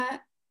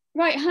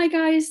Right, hi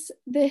guys.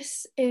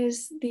 This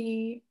is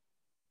the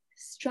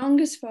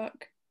Strong as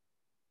Fuck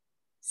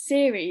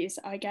series,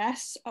 I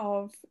guess,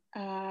 of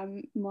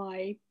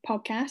my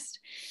podcast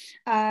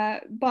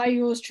by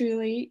yours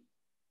truly,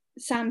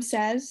 Sam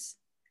Says.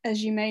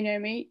 As you may know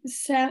me,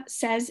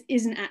 Says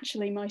isn't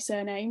actually my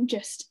surname,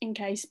 just in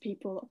case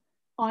people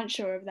aren't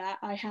sure of that.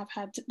 I have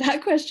had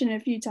that question a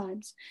few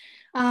times.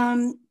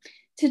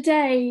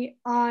 Today,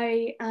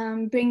 I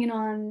am bringing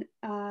on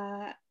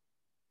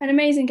an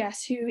amazing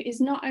guest who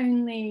is not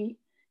only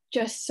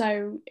just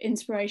so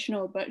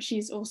inspirational, but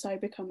she's also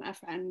become a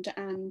friend.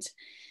 And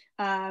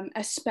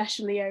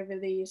especially over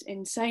these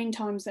insane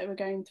times that we're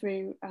going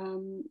through,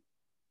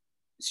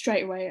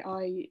 straight away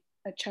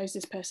I chose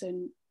this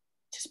person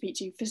to speak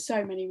to for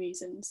so many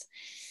reasons.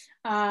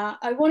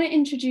 I want to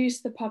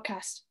introduce the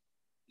podcast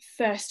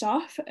first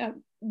off,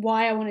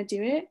 why I want to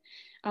do it.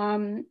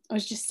 I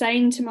was just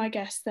saying to my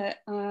guest that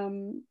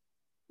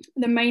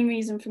the main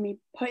reason for me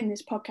putting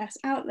this podcast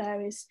out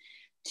there is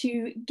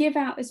to give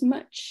out as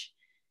much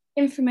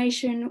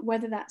information,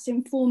 whether that's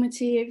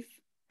informative,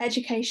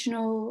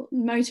 educational,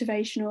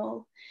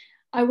 motivational.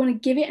 I want to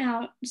give it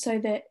out so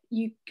that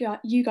you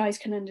guys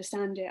can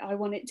understand it. I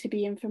want it to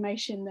be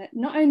information that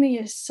not only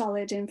is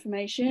solid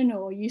information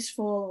or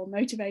useful or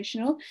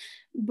motivational,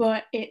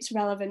 but it's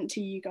relevant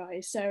to you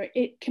guys. So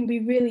it can be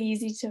really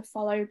easy to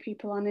follow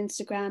people on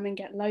Instagram and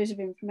get loads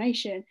of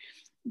information,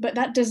 but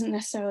that doesn't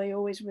necessarily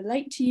always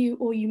relate to you,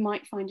 or you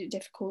might find it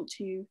difficult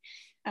to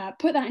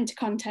put that into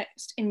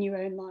context in your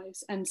own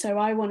lives. And so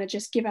I want to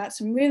just give out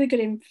some really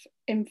good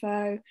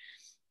info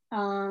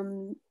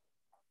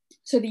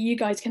so that you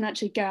guys can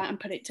actually go out and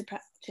put it to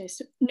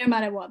practice, no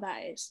matter what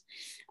that is.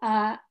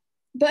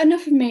 But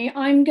enough of me.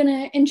 I'm going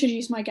to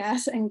introduce my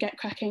guest and get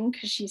cracking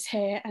because she's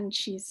here and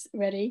she's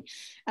ready.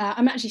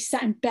 I'm actually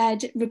sat in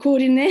bed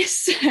recording this,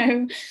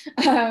 so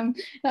that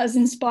was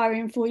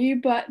inspiring for you.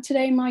 But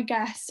today my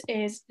guest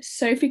is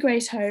Sophie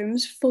Grace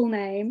Holmes, full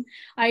name.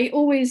 I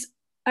always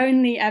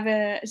only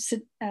ever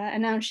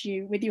announce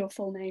you with your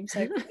full name,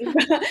 Sophie.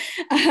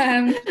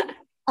 I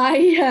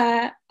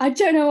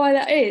don't know why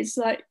that is.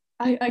 Like,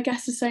 I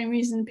guess the same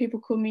reason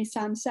people call me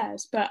Sam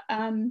Says, but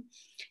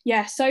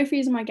yeah, Sophie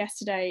is my guest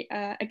today.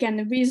 Again,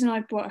 the reason I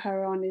brought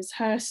her on is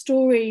her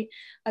story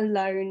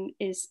alone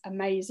is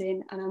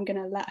amazing, and I'm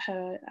going to let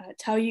her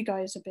tell you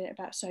guys a bit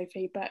about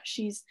Sophie. But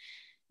she's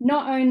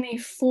not only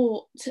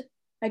fought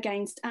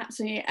against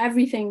absolutely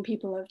everything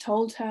people have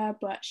told her,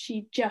 but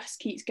she just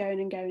keeps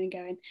going and going and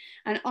going.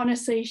 And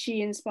honestly,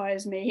 she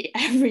inspires me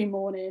every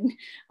morning.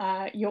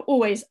 You're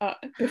always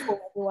up before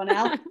everyone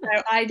else,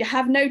 so I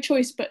have no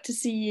choice but to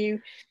see you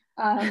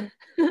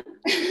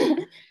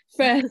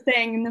first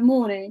thing in the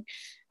morning.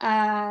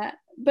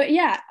 But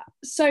yeah,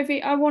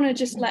 Sophie, I want to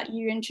just let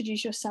you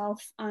introduce yourself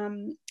a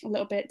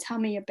little bit. Tell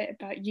me a bit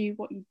about you,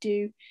 what you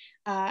do,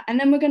 and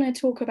then we're going to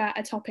talk about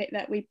a topic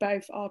that we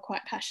both are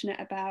quite passionate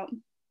about,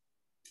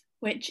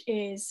 which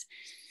is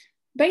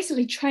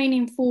basically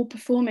training for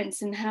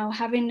performance, and how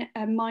having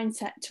a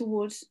mindset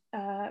towards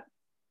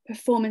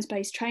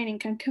performance-based training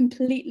can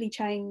completely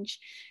change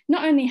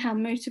not only how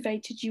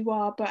motivated you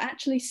are, but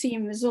actually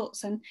seeing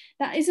results. And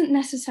that isn't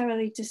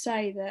necessarily to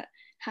say that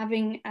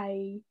having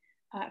a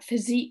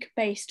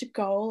physique-based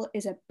goal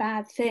is a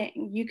bad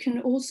thing. You can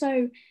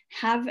also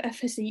have a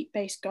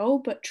physique-based goal,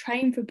 but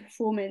train for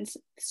performance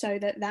so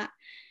that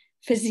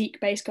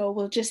physique-based goal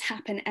will just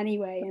happen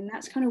anyway. And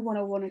that's kind of what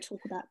I want to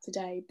talk about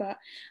today. But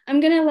I'm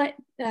going to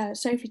let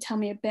Sophie tell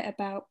me a bit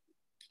about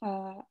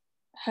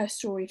her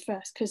story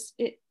first, because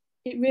it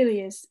really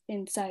is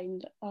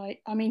insane. I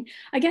mean,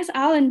 I guess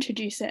I'll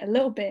introduce it a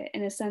little bit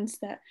in a sense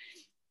that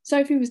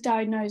Sophie was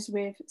diagnosed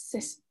with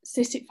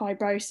cystic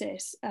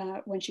fibrosis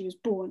when she was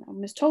born, and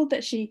was told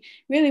that she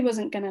really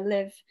wasn't going to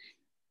live.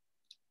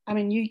 I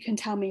mean, you can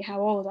tell me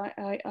how old.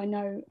 I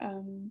know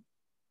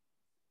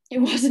it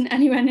wasn't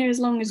anywhere near as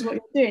long as what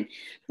you're doing,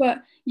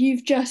 but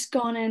you've just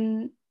gone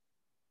in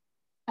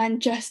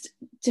and just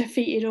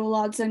defeated all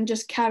odds and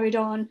just carried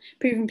on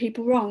proving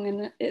people wrong.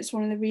 And it's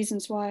one of the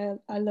reasons why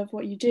I love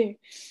what you do.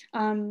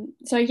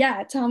 So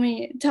yeah,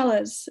 tell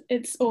us.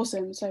 It's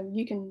awesome. So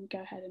you can go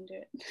ahead and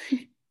do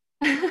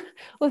it.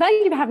 Well,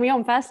 thank you for having me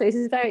on. Firstly, this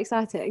is very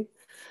exciting.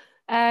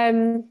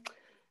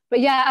 But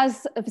yeah,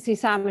 as obviously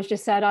Sam has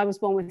just said, I was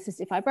born with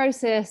cystic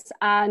fibrosis,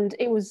 and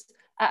it was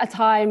at a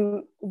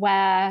time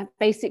where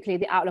basically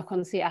the outlook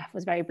on CF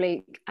was very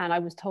bleak, and I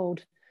was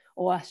told,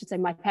 or I should say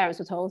my parents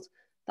were told,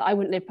 that I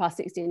wouldn't live past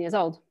 16 years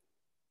old.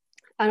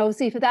 And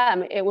obviously for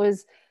them, it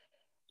was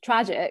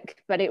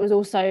tragic, but it was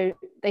also,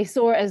 they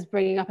saw it as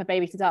bringing up a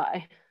baby to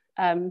die,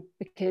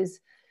 because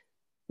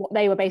what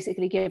they were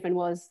basically given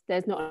was,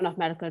 there's not enough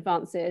medical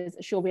advances,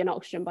 she'll be on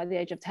oxygen by the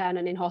age of 10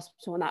 and in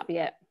hospital, and that'd be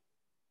it.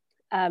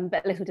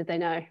 But little did they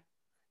know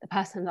the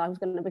person that I was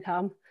going to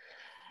become.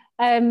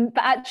 But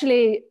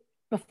actually,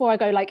 before I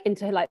go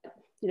into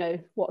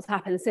what's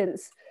happened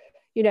since,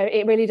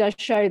 it really does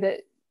show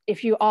that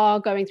if you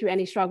are going through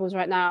any struggles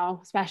right now,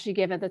 especially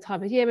given the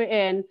time of year we're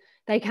in,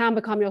 they can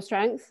become your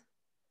strength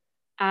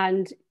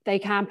and they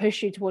can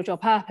push you towards your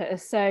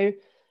purpose. So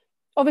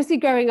obviously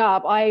growing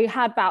up, I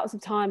had bouts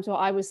of times where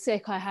I was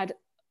sick. I had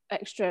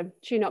extra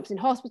tune-ups in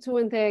hospital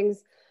and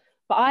things,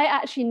 but I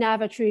actually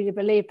never truly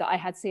believed that I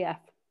had CF,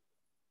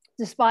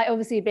 despite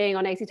obviously being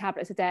on 80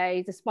 tablets a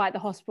day, despite the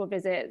hospital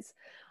visits,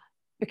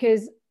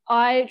 because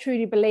I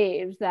truly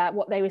believed that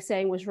what they were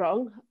saying was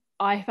wrong.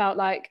 I felt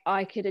like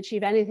I could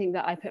achieve anything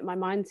that I put my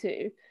mind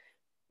to,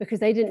 because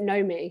they didn't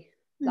know me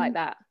like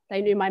that.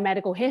 They knew my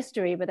medical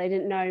history, but they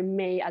didn't know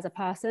me as a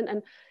person.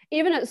 And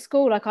even at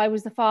school, like I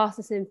was the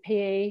fastest in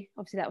PE.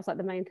 Obviously, that was like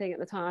the main thing at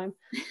the time.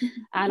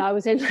 And I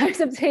was in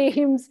loads of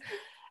teams.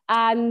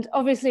 And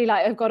obviously,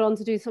 like I've got on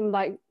to do some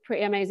like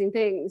pretty amazing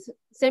things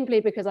simply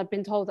because I've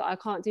been told that I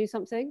can't do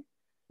something,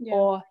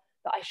 or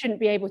that I shouldn't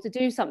be able to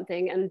do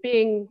something. And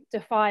being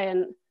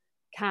defiant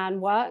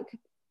can work.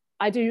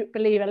 I do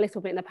believe a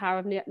little bit in the power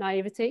of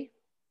naivety,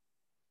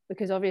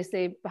 because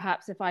obviously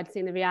perhaps if I'd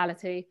seen the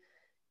reality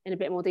in a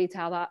bit more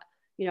detail, that,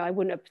 you know, I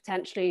wouldn't have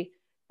potentially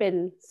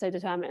been so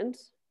determined.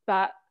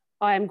 But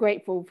I am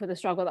grateful for the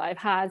struggle that I've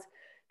had,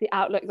 the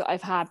outlook that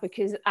I've had,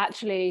 because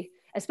actually,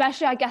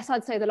 especially I guess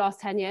I'd say the last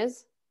 10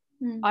 years,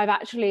 I've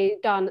actually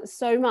done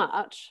so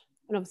much.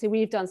 And obviously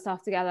we've done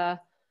stuff together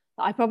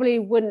that I probably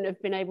wouldn't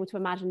have been able to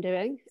imagine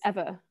doing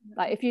ever.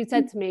 Like if you'd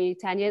said to me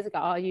 10 years ago,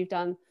 oh, you've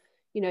done,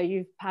 you know,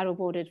 you've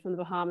paddleboarded from the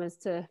Bahamas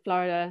to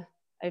Florida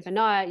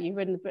overnight, you've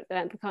ridden the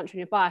length of the country on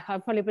your bike,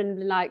 I've probably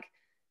been like,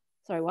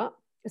 sorry, what?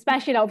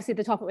 Especially obviously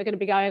the topic we're going to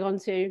be going on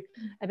to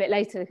a bit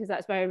later, because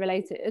that's very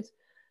related.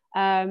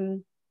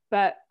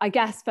 But I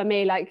guess for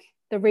me, like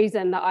the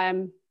reason that I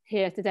am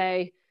here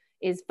today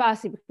is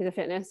firstly because of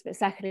fitness, but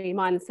secondly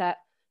mindset,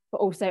 but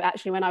also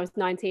actually when I was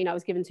 19, I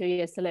was given 2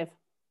 years to live.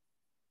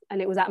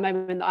 And it was that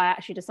moment that I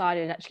actually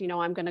decided, actually,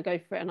 no, I'm going to go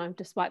for it. And I'm,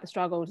 despite the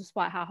struggle,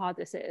 despite how hard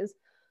this is.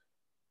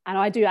 And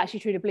I do actually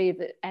truly believe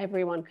that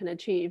everyone can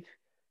achieve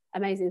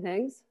amazing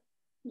things.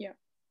 Yeah.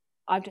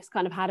 I've just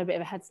kind of had a bit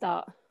of a head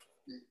start.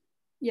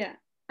 Yeah.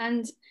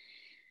 And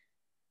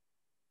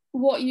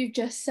what you've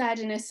just said,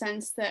 in a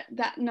sense,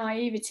 that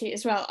naivety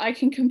as well, I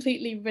can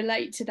completely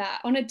relate to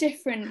that on a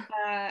different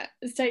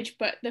stage.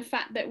 But the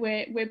fact that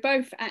we're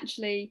both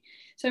actually,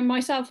 so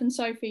myself and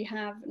Sophie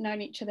have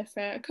known each other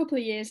for a couple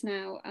of years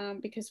now,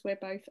 because we're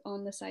both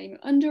on the same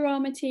Under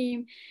Armour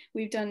team.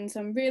 We've done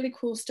some really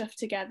cool stuff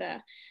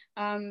together.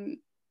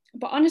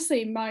 But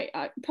honestly,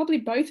 probably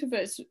both of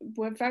us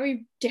were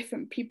very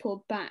different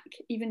people back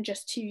even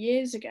just 2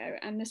 years ago,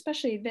 and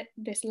especially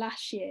this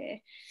last year.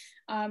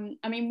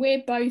 I mean,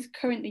 we're both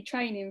currently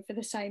training for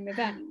the same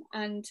event,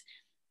 and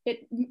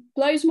it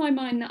blows my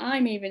mind that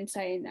I'm even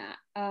saying that.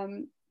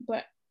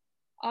 But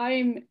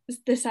I'm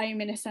the same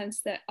in a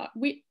sense that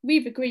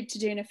we've agreed to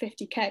doing a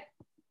 50k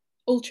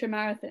ultra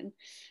marathon.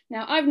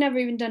 Now, I've never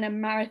even done a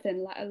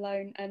marathon, let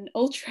alone an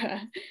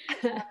ultra.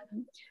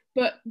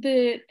 But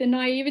the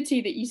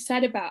naivety that you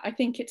said about, I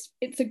think it's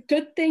a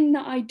good thing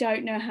that I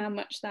don't know how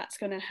much that's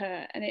going to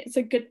hurt, and it's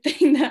a good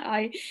thing that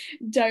I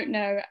don't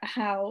know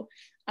how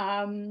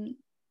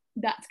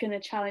that's going to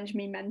challenge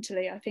me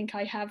mentally. I think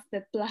I have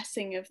the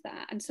blessing of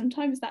that, and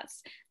sometimes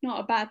that's not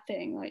a bad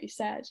thing, like you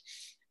said.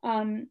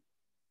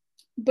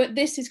 But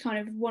this is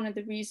kind of one of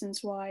the reasons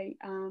why.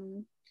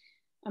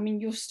 I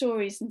mean, your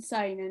story is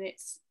insane, and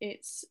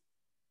it's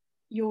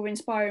you're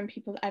inspiring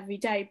people every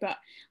day, but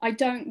I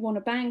don't want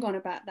to bang on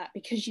about that,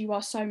 because you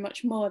are so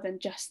much more than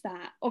just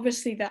that.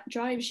 Obviously that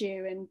drives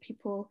you, and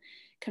people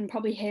can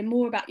probably hear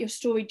more about your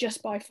story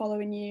just by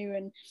following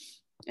you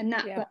and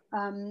that. Yeah.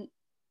 But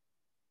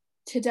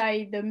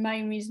today the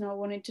main reason I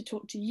wanted to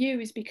talk to you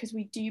is because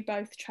we do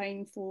both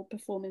train for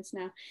performance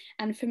now,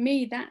 and for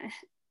me that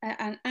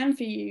and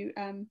for you,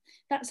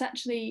 that's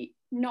actually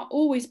not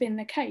always been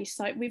the case.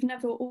 Like, we've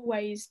never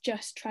always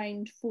just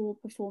trained for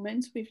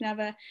performance. We've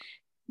never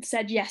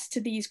said yes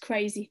to these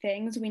crazy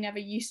things. We never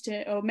used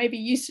to, or maybe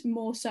used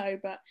more so,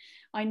 but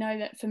I know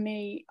that for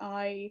me,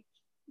 I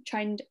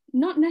trained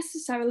not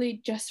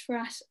necessarily just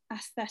for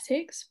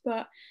aesthetics,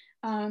 but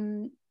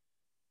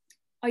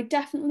I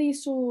definitely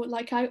saw,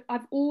 like,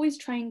 I've always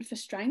trained for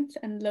strength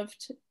and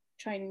loved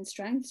training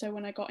strength. So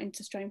when I got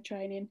into strength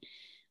training,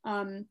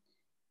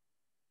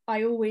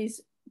 I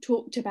always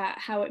talked about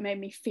how it made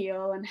me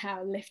feel and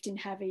how lifting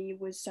heavy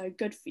was so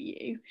good for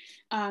you.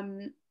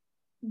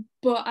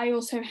 But I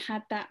also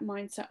had that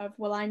mindset of,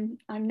 well, I'm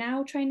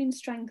now training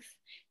strength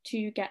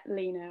to get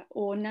leaner,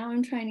 or now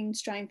I'm training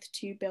strength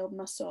to build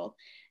muscle.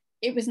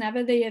 It was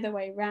never the other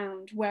way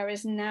around.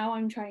 Whereas now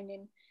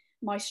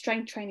my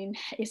strength training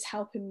is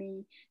helping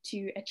me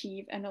to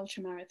achieve an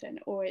ultramarathon,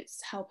 or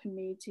it's helping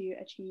me to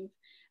achieve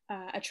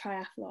a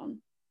triathlon.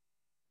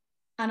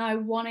 And I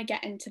want to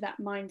get into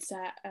that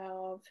mindset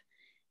of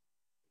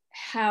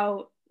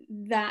how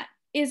that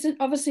isn't,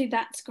 obviously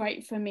that's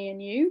great for me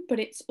and you, but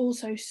it's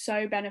also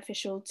so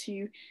beneficial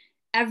to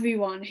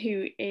everyone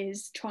who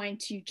is trying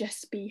to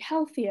just be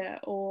healthier,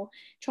 or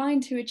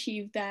trying to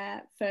achieve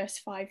their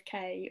first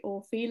 5k,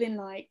 or feeling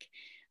like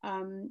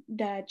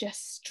they're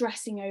just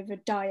stressing over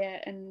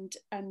diet and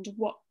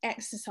what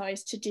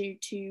exercise to do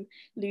to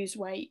lose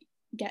weight,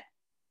 get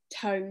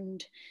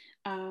toned,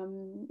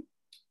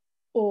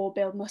 or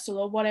build muscle,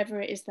 or whatever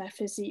it is their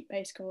physique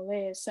based goal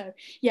is. So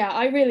yeah,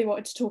 I really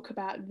wanted to talk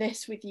about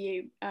this with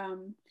you,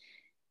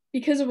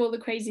 because of all the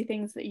crazy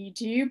things that you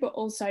do, but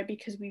also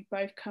because we've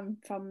both come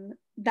from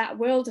that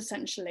world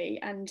essentially,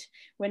 and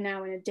we're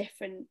now in a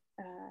different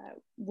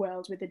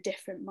world with a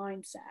different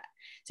mindset.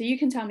 So you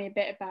can tell me a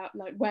bit about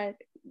like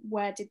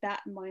where did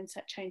that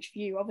mindset change for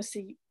you?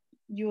 Obviously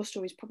your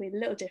story is probably a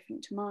little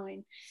different to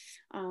mine,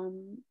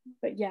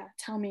 but yeah,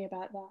 tell me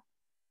about that.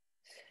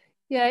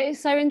 Yeah,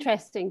 it's so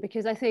interesting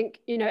because I think,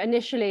 you know,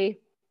 initially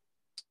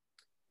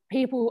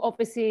people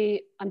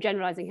obviously, I'm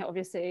generalizing here,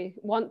 obviously,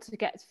 want to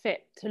get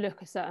fit to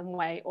look a certain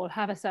way or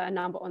have a certain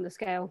number on the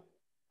scale,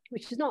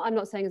 which is not, I'm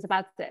not saying is a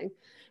bad thing.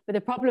 But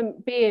the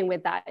problem being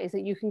with that is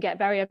that you can get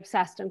very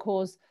obsessed and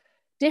cause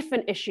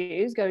different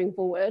issues going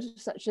forward,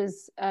 such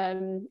as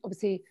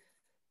obviously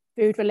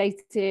food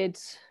related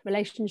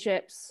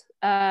relationships.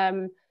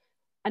 And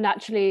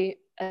actually,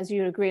 as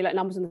you agree, like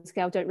numbers on the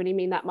scale don't really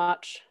mean that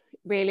much,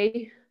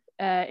 really,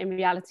 in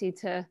reality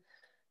to,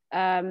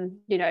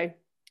 you know,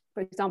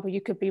 for example,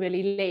 you could be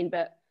really lean,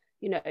 but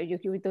you know,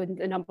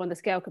 the number on the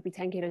scale could be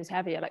 10 kilos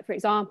heavier. Like for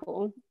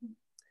example,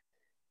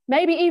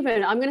 maybe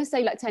even, I'm going to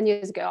say like 10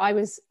 years ago, I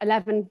was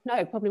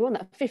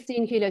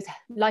 15 kilos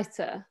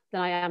lighter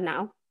than I am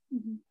now.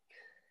 Mm-hmm.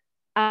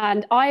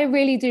 And I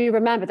really do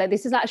remember that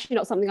this is actually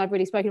not something I've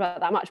really spoken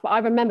about that much, but I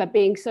remember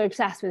being so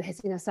obsessed with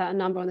hitting a certain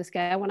number on the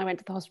scale when I went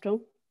to the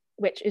hospital,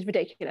 which is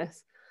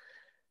ridiculous.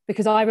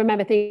 Because I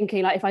remember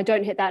thinking like, if I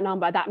don't hit that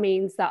number, that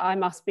means that I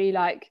must be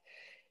like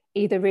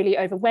either really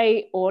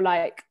overweight or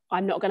like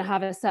I'm not going to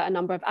have a certain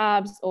number of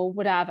abs or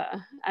whatever.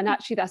 And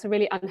actually that's a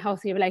really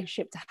unhealthy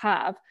relationship to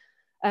have.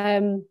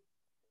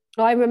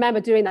 I remember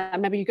doing that. I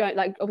remember you going,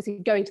 like obviously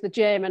going to the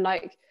gym and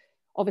like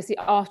obviously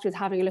afterwards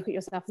having a look at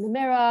yourself in the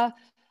mirror.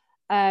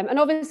 And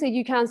obviously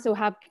you can still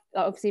have,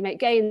 obviously make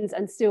gains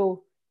and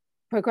still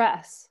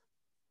progress.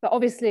 But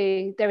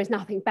obviously there is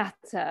nothing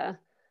better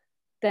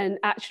than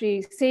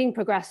actually seeing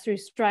progress through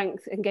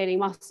strength and gaining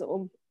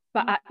muscle,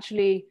 but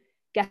actually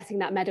getting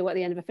that medal at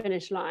the end of a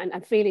finish line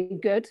and feeling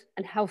good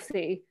and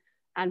healthy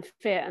and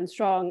fit and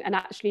strong and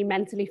actually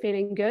mentally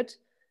feeling good.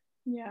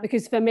 Yeah.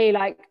 Because for me,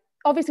 like,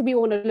 obviously we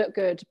want to look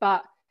good,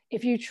 but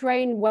if you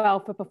train well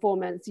for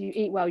performance, you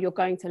eat well, you're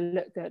going to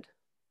look good.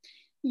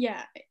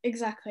 Yeah,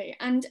 exactly.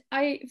 And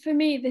for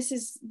me, this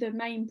is the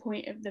main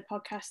point of the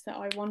podcast that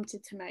I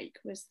wanted to make,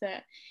 was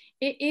that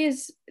it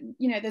is,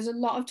 you know, there's a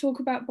lot of talk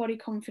about body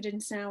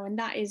confidence now, and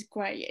that is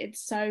great. It's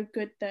so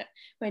good that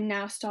we're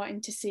now starting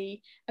to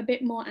see a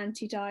bit more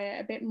anti-diet,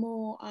 a bit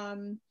more,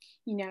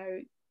 you know,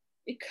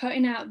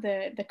 cutting out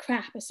the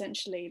crap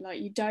essentially.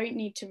 Like you don't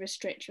need to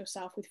restrict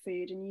yourself with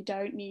food, and you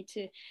don't need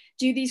to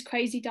do these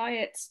crazy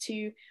diets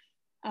to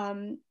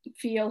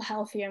feel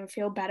healthier and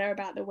feel better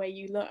about the way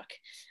you look.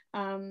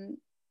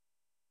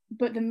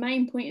 But the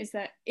main point is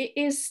that it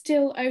is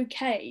still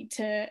okay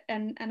to,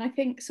 and I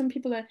think some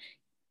people are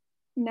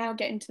now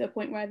getting to the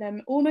point where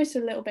they're almost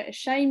a little bit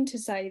ashamed to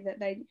say that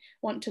they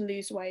want to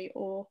lose weight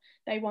or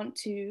they want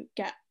to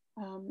get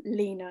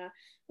leaner,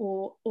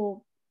 or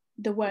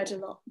the word a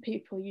lot of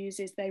people use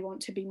is they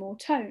want to be more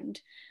toned,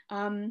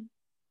 and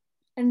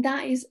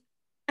that is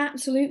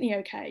absolutely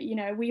okay. You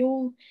know, we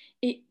all,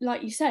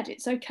 like you said,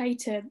 it's okay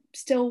to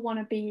still want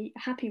to be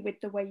happy with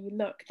the way you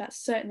look.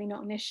 That's certainly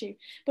not an issue,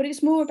 but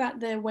it's more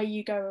about the way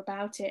you go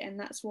about it. And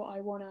that's what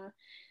I want to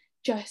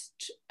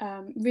just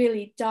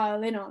really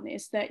dial in on,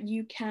 is that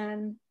you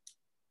can,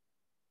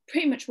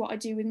 pretty much what I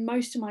do with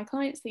most of my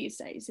clients these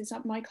days is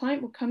that my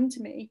client will come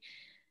to me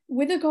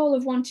with a goal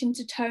of wanting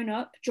to tone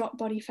up, drop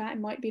body fat. It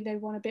might be they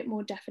want a bit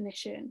more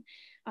definition.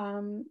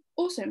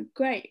 Awesome,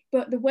 great.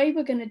 But the way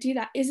we're going to do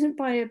that isn't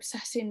by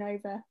obsessing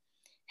over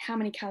how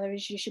many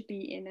calories you should be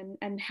eating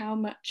and how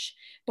much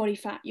body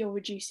fat you're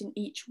reducing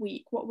each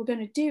week. What we're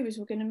going to do is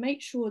we're going to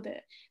make sure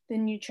that the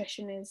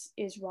nutrition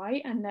is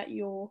right, and that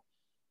you're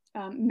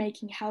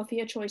making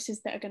healthier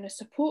choices that are going to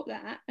support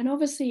that. And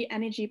obviously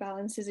energy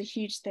balance is a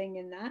huge thing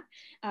in that.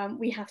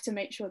 We have to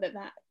make sure that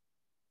that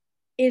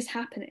is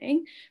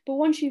happening. But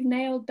once you've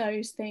nailed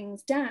those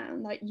things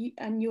down, like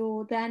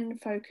you're then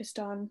focused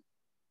on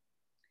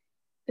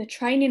the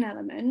training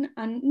element,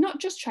 and not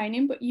just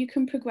training, but you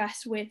can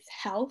progress with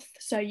health.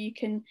 So you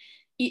can,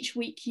 each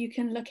week you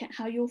can look at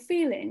how you're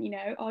feeling. You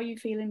know, are you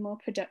feeling more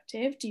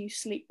productive? Do you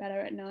sleep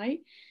better at night?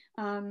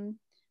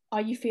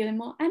 Are you feeling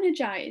more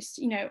energized?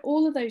 You know,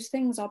 all of those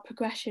things are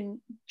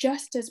progression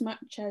just as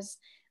much as,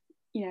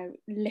 you know,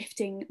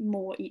 lifting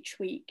more each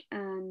week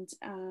and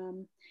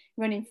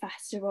running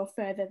faster or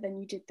further than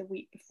you did the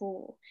week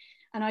before.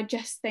 And I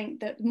just think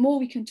that the more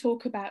we can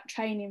talk about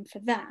training for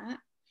that,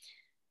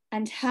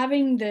 and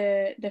having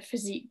the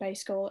physique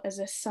based goal as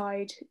a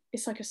side,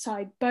 it's like a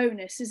side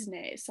bonus, isn't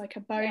it? It's like a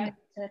bonus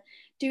to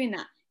doing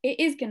that. It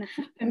is going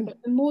to happen, but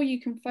the more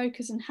you can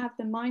focus and have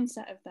the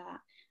mindset of that,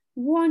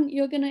 one,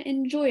 you're going to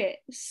enjoy it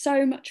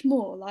so much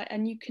more. Like,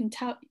 and you can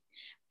tell,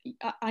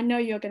 I know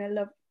you're going to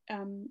love,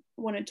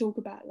 want to talk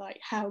about like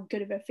how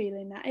good of a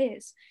feeling that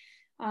is.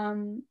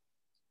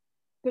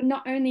 But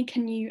not only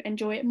can you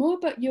enjoy it more,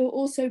 but you're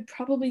also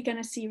probably going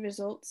to see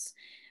results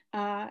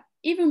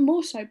even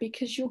more so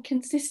because you're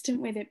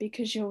consistent with it,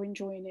 because you're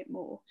enjoying it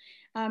more.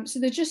 So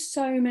there's just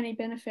so many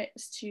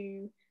benefits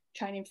to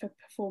training for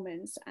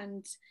performance,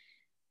 and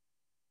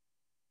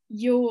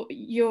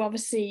you're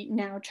obviously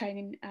now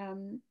training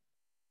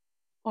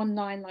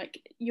online,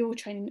 like you're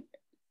training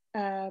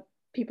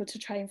people to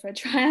train for a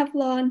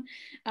triathlon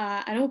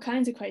and all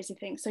kinds of crazy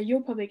things. So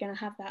you're probably going to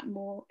have that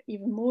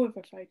even more of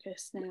a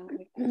focus now.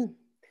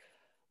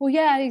 Well,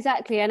 yeah,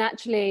 exactly. And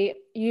actually,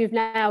 you've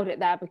nailed it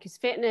there, because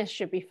fitness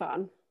should be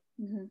fun.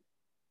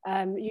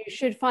 Mm-hmm. You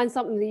should find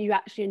something that you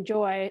actually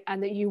enjoy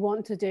and that you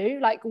want to do.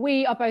 Like,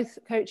 we are both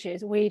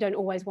coaches. We don't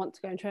always want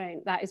to go and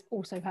train. That is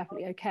also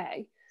perfectly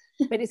okay.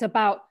 But it's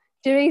about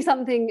doing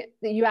something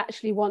that you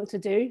actually want to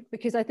do.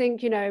 Because I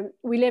think, you know,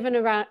 we live in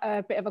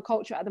a bit of a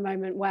culture at the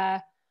moment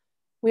where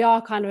we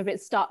are kind of a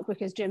bit stuck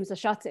because gyms are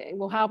shutting.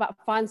 Well, how about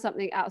find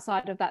something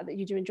outside of that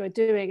you do enjoy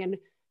doing, and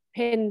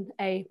pin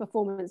a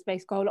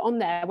performance-based goal on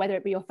there, whether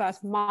it be your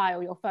first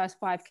mile, your first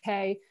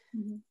 5K.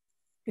 Mm-hmm.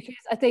 Because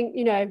I think,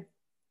 you know,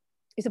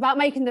 it's about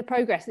making the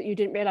progress that you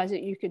didn't realize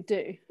that you could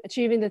do,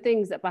 achieving the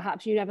things that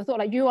perhaps you never thought.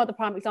 Like, you are the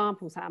prime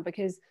example, Sam,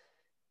 because,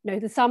 you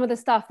know, some of the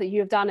stuff that you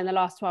have done in the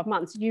last 12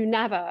 months, you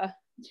never,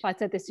 if I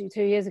said this to you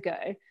 2 years ago,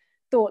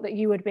 thought that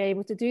you would be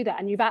able to do that.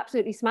 And you've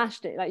absolutely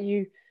smashed it. Like,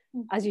 you,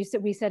 as you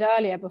said, we said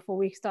earlier before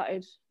we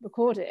started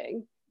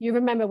recording, you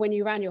remember when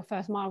you ran your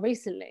first mile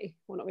recently,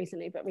 well, not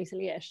recently, but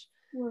recently-ish.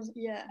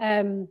 Yeah.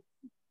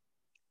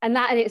 And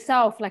that in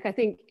itself, like, I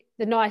think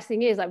the nice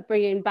thing is, like,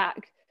 bringing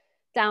back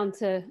down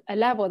to a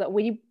level that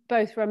we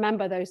both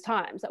remember those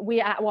times, that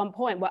we at one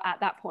point were at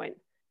that point.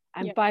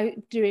 And by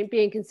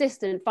being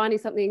consistent, finding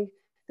something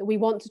that we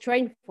want to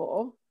train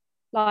for,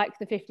 like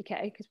the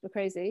 50K, because we're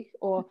crazy,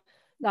 or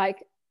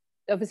like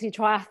obviously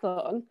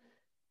triathlon,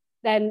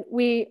 then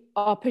we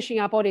are pushing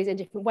our bodies in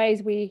different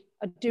ways. We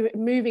are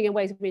moving in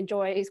ways we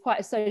enjoy. It's quite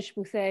a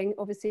sociable thing,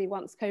 obviously,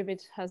 once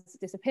COVID has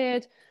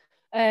disappeared.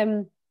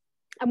 And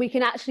we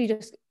can actually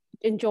just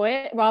enjoy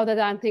it, rather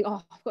than think,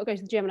 oh, I've got to go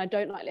to the gym and I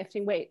don't like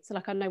lifting weights. So,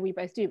 like, I know we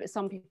both do, but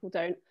some people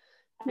don't.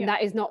 And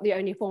that is not the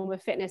only form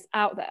of fitness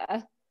out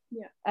there.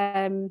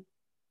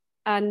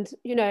 And,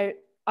 you know,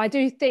 I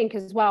do think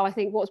as well, I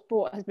think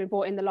has been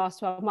brought in the last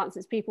 12 months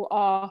is people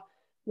are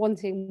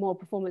wanting more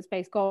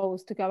performance-based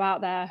goals to go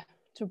out there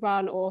to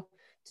run or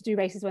to do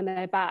races when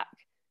they're back,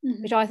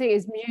 which I think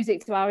is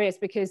music to our ears,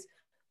 because,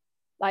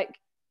 like,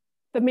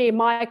 for me and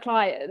my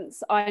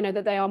clients, I know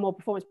that they are more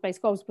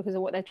performance-based goals because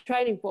of what they're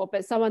training for,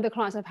 but some of the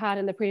clients I've had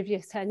in the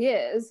previous 10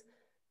 years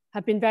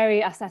have been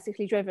very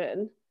aesthetically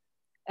driven,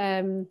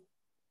 and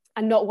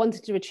not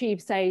wanted to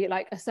achieve, say,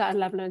 like a certain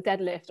level in a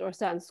deadlift or a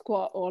certain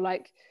squat or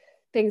like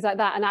things like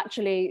that, and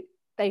actually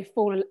they've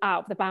fallen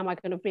out of the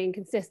bandwagon of being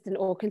consistent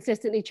or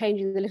consistently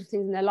changing the little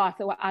things in their life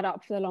that will add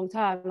up for the long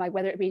term, like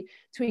whether it be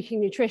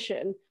tweaking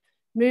nutrition,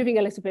 moving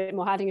a little bit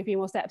more, adding a few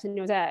more steps in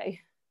your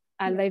day.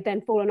 And they've then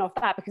fallen off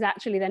that because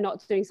actually they're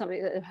not doing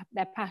something that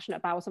they're passionate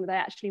about or something they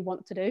actually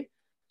want to do.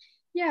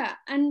 Yeah,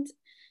 and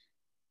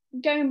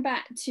going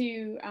back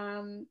to,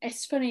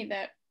 it's funny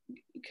that,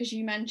 because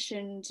you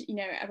mentioned, you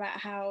know, about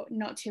how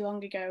not too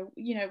long ago,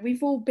 you know,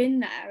 we've all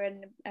been there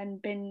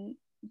and been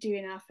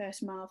doing our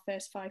first mile,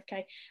 first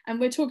 5K, and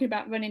we're talking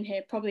about running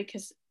here probably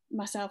because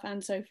myself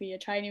and Sophie are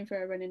training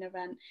for a running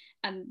event,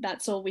 and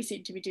that's all we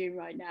seem to be doing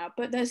right now.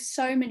 But there's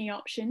so many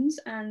options,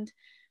 and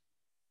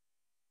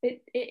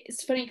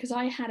it's funny because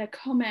I had a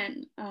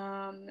comment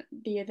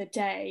the other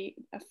day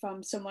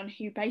from someone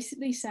who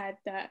basically said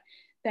that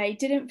they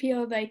didn't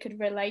feel they could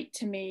relate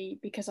to me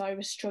because I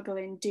was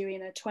struggling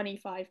doing a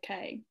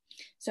 25K.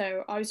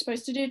 So I was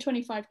supposed to do a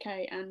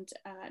 25K and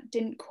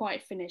didn't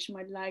quite finish.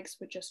 My legs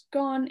were just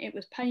gone. It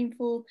was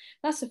painful.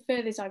 That's the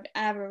furthest I've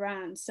ever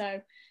ran.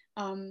 So,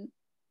 and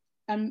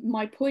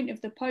my point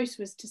of the post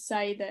was to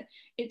say that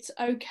it's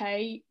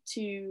okay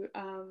to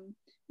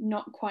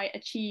not quite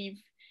achieve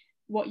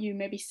what you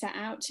maybe set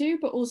out to,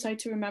 but also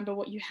to remember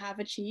what you have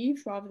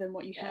achieved rather than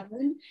what you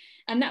haven't.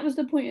 And that was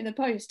the point of the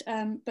post.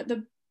 But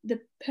the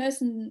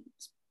person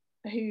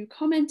who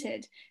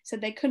commented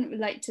said they couldn't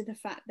relate to the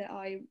fact that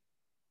I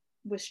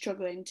was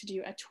struggling to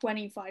do a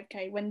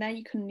 25K when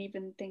they couldn't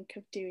even think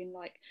of doing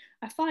like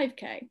a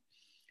 5K.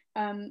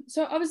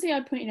 So obviously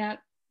I pointed out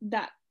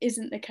that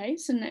isn't the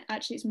case, and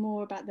actually it's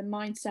more about the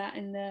mindset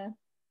and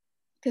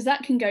because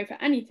that can go for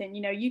anything.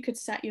 You know, you could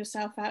set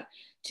yourself out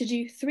to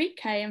do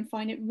 3K and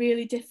find it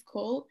really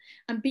difficult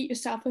and beat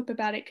yourself up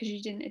about it because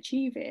you didn't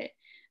achieve it,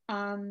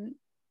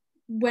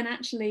 when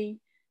actually,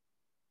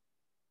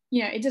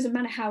 you know, it doesn't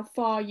matter how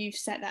far you've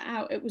set that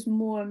out. It was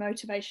more a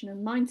motivation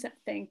and mindset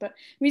thing. But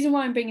the reason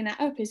why I'm bringing that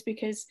up is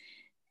because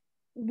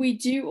we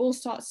do all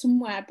start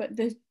somewhere, but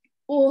the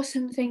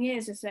awesome thing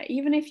is that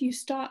even if you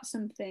start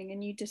something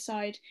and you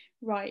decide,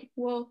 right,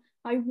 well,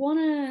 I want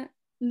to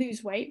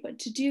lose weight, but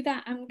to do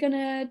that I'm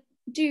gonna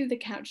do the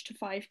couch to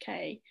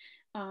 5K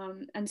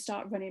and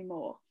start running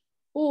more.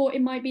 Or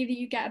it might be that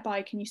you get a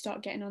bike and you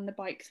start getting on the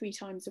bike 3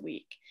 times a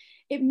week.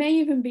 It may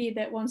even be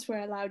that once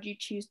we're allowed, you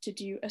choose to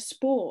do a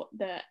sport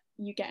that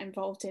you get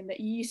involved in that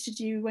you used to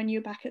do when you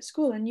were back at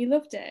school and you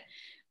loved it.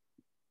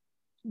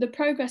 the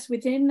progress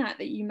within that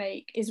you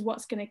make is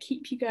what's going to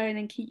keep you going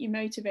and keep you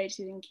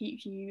motivated and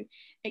keep you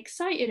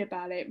excited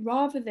about it,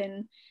 rather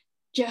than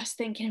just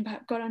thinking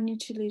about, God, I need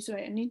to lose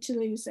weight, I need to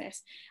lose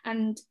this,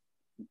 and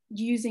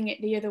using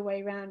it the other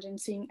way around and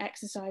seeing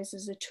exercise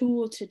as a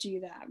tool to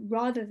do that,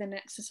 rather than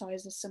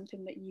exercise as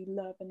something that you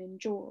love and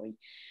enjoy.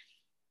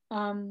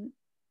 And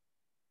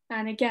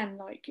again,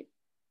 like,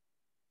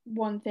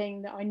 one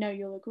thing that I know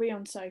you'll agree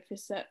on, Soph,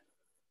 is that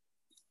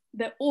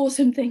the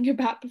awesome thing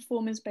about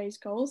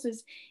performance-based goals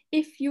is,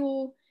 if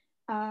you're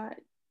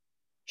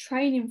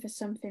training for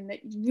something that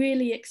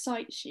really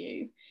excites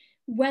you,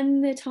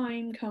 when the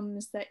time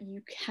comes that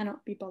you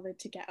cannot be bothered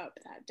to get up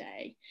that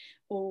day,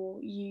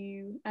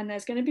 and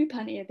there's going to be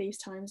plenty of these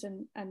times,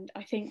 and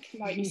I think,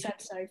 like you said,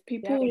 so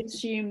people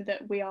assume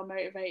that we are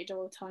motivated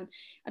all the time.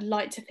 I'd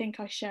like to think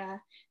I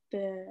share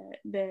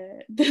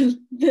the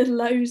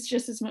lows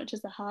just as much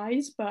as the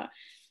highs, but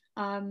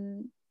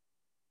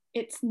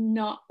it's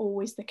not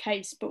always the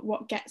case. But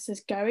what gets us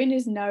going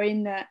is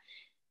knowing that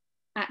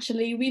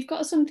actually we've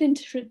got something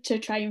to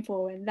train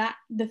for, and that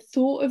the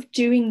thought of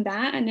doing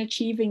that and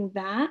achieving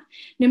that,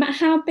 no matter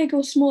how big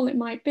or small it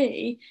might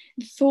be,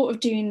 the thought of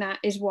doing that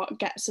is what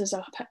gets us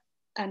up.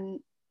 And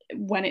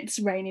when it's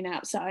raining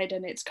outside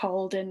and it's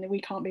cold and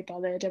we can't be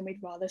bothered and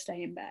we'd rather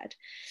stay in bed,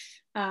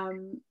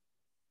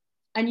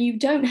 and you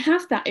don't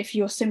have that if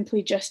you're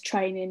simply just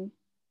training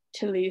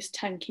to lose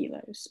 10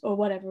 kilos or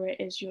whatever it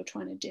is you're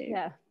trying to do.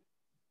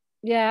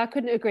 Yeah, I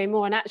couldn't agree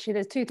more. And actually,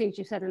 there's two things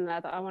you said in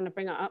there that I want to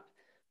bring up.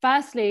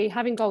 Firstly,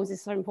 having goals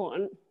is so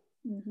important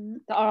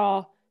that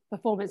are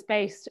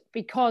performance-based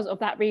because of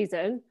that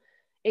reason.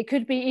 It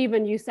could be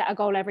even you set a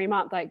goal every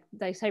month, like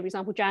they say, for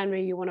example,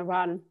 January, you want to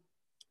run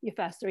your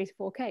first 3 to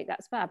 4K,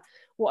 that's fab.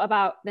 What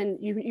about then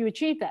you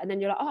achieve that, and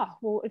then you're like, oh,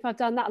 well, if I've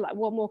done that, like,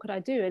 what more could I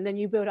do? And then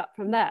you build up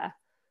from there.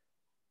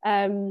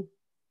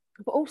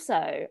 But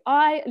also,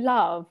 I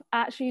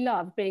actually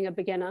love being a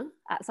beginner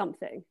at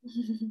something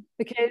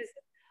because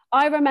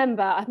I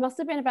remember, it must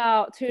have been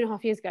about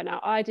 2.5 years ago now,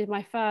 I did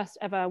my first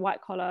ever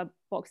white collar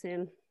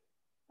boxing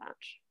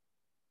match.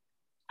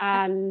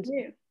 And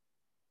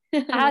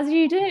as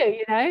you do,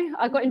 you know,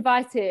 I got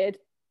invited,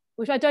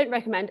 which I don't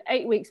recommend,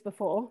 8 weeks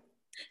before.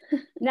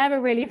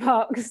 Never really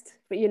boxed,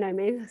 but you know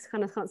me, I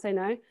kind of can't say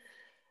no.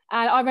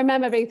 And I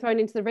remember being thrown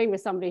into the ring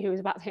with somebody who was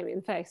about to hit me in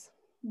the face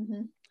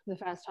for the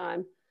first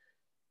time.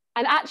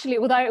 And actually,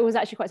 although it was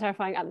actually quite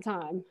terrifying at the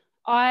time,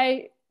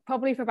 I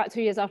probably for about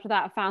 2 years after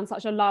that found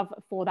such a love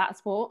for that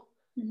sport,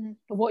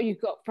 for what you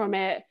got from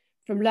it,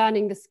 from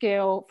learning the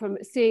skill, from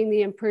seeing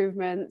the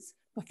improvements,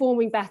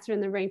 performing better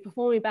in the ring,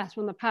 performing better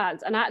on the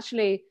pads. And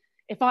actually,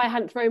 if I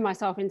hadn't thrown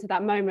myself into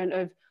that moment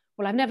of,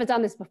 well, I've never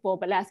done this before,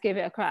 but let's give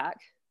it a crack,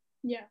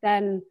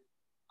 then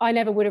I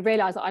never would have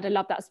realized that I'd have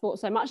loved that sport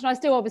so much. And I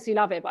still obviously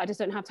love it, but I just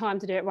don't have time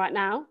to do it right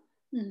now.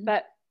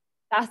 But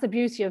that's the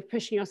beauty of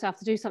pushing yourself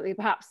to do something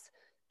perhaps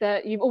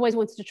that you've always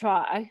wanted to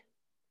try,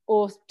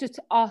 or just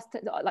ask,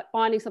 like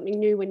finding something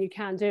new when you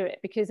can do it,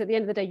 because at the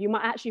end of the day, you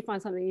might actually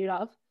find something you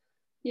love.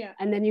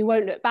 And then you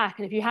won't look back.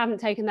 And if you haven't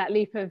taken that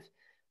leap of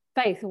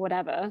faith or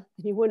whatever,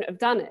 then you wouldn't have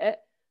done it.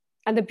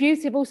 And the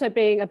beauty of also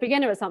being a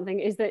beginner at something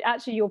is that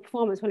actually your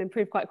performance will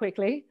improve quite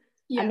quickly.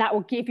 And that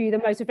will give you the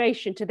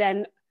motivation to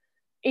then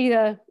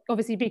either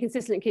obviously be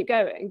consistent and keep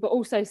going, but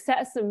also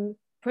set some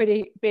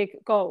pretty big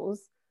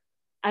goals.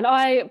 And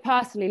I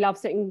personally love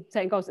setting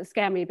goals that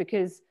scare me,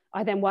 because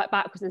I then work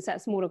backwards and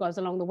set smaller goals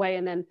along the way.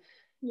 And then,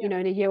 you know,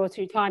 in a year or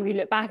two time, you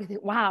look back and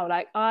think, wow,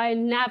 like I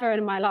never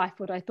in my life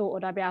would I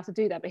be able to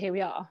do that, but here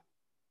we are.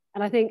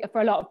 And I think for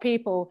a lot of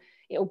people,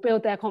 it will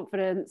build their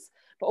confidence,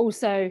 but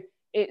also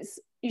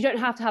you don't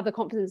have to have the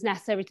confidence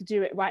necessary to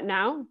do it right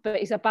now, but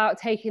it's about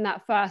taking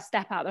that first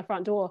step out the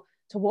front door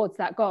towards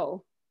that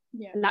goal.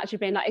 And actually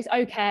being like, it's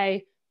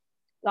okay.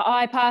 Like,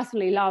 I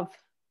personally love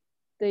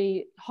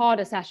the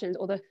harder sessions,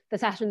 or the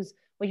sessions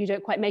where you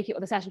don't quite make it, or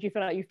the sessions you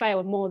feel like you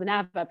failed more than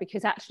ever,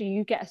 because actually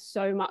you get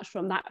so much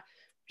from that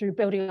through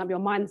building up your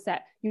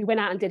mindset. You went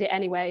out and did it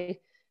anyway.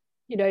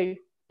 You know,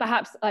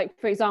 perhaps, like,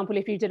 for example,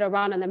 if you did a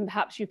run and then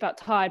perhaps you felt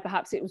tired,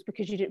 perhaps it was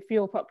because you didn't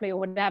fuel properly or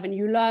whatever, and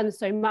you learn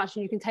so much,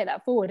 and you can take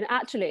that forward and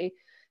actually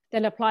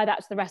then apply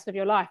that to the rest of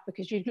your life,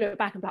 because you look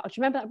back and be like, oh, do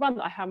you remember that run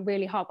that I found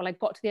really hard? Well, I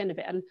got to the end of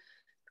it, and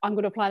I'm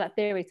going to apply that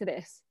theory to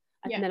this,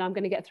 and then I'm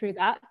going to get through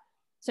that.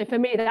 So for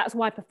me, that's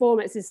why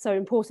performance is so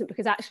important,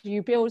 because actually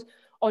you build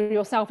on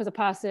yourself as a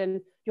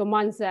person, your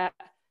mindset,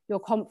 your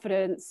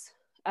confidence,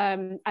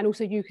 and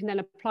also you can then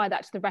apply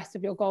that to the rest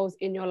of your goals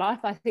in your life.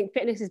 I think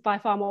fitness is by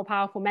far more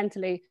powerful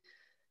mentally,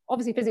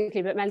 obviously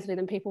physically, but mentally,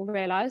 than people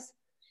realize.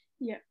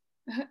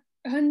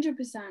 100%.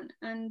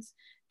 And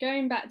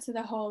going back to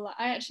the whole,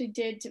 I actually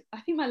did, I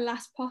think my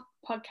last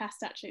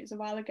podcast, actually, it was a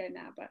while ago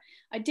now, but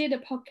I did a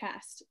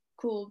podcast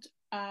called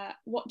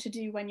What to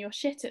Do When You're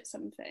Shit at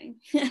Something.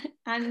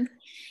 And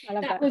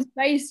that was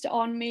based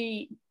on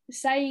me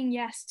saying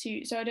yes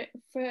to, so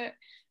for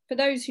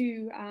those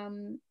who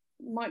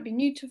might be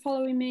new to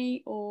following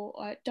me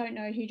or don't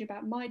know a huge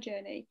about my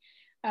journey,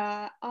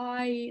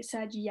 I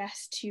said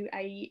yes to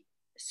a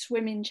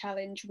swimming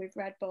challenge with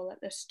Red Bull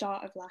at the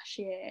start of last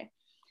year.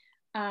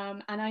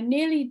 And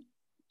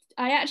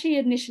I actually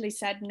initially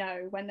said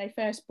no when they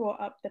first brought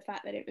up the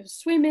fact that it was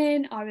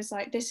swimming. I was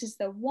like, this is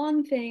the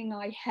one thing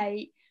I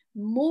hate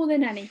more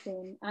than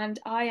anything, and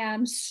I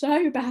am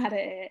so bad at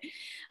it.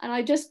 And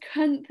I just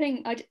couldn't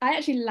think. I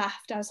actually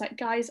laughed. I was like,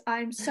 guys,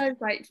 I'm so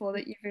grateful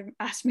that you've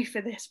asked me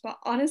for this, but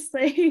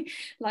honestly,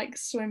 like,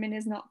 swimming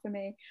is not for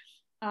me.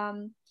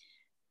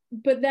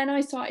 But then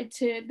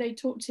they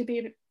talked to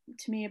me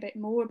a bit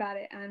more about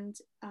it, and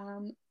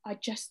I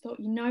just thought,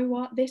 you know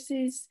what,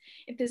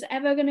 if there's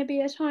ever going to be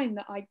a time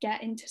that I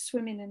get into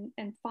swimming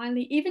and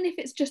finally, even if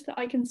it's just that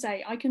I can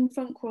say I can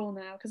front crawl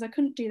now, because I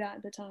couldn't do that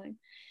at the time,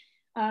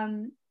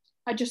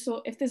 I just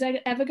thought, if there's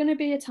ever going to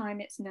be a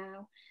time, it's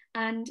now.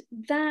 And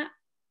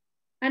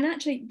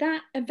actually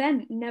that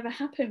event never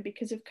happened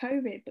because of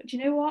COVID, but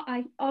you know what,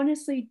 I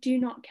honestly do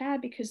not care,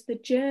 because the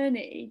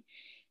journey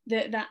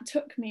that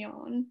took me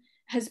on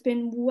has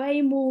been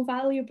way more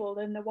valuable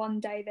than the one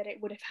day that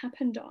it would have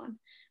happened on.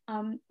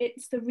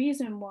 It's the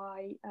reason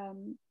why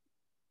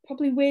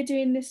probably we're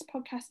doing this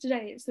podcast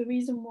today. It's the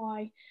reason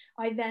why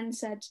I then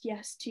said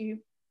yes to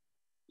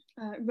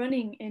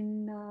running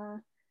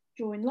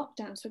during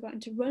lockdown. So I got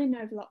into running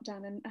over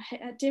lockdown, and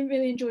I didn't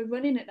really enjoy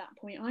running at that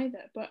point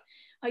either, but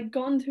I'd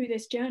gone through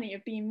this journey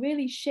of being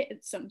really shit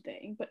at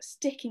something but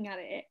sticking at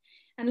it.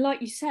 And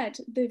like you said,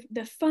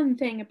 the fun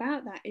thing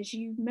about that is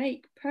you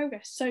make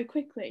progress so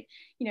quickly.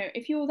 You know,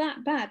 if you're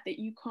that bad that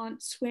you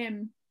can't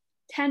swim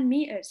 10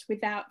 meters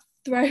without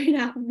throwing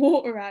out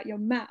water out your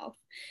mouth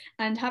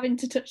and having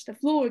to touch the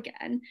floor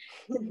again,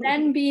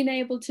 then being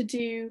able to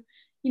do,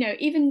 you know,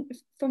 even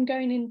from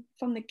going in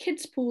from the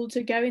kids pool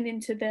to going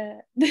into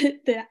the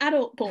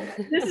adult pool,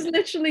 this is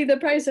literally the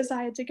process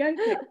I had to go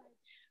through.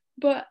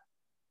 But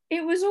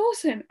it was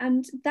awesome,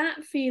 and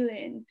that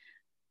feeling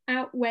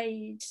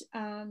outweighed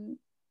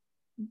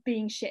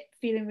being shit,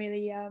 feeling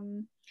really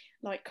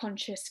like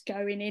conscious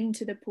going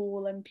into the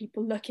pool and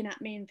people looking at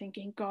me and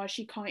thinking, gosh,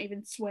 you can't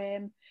even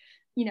swim,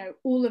 you know,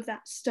 all of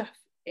that stuff.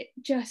 It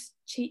just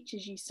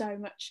teaches you so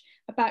much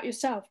about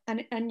yourself.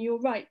 And you're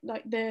right,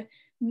 like the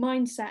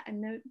mindset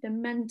and the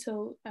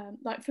mental,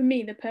 like for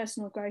me, the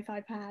personal growth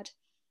I've had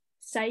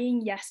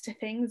saying yes to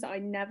things that I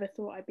never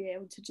thought I'd be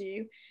able to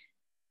do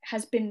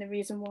has been the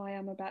reason why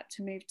I'm about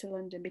to move to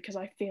London, because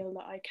I feel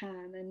that I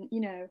can. And you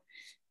know,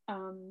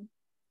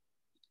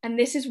 and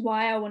this is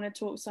why I want to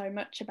talk so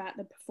much about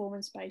the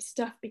performance-based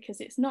stuff, because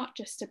it's not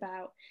just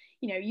about,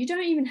 you know, you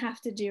don't even have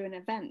to do an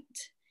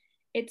event.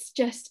 It's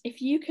just,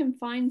 if you can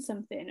find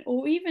something,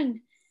 or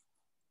even,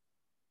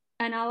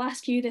 and I'll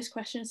ask you this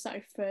question, so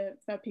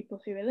for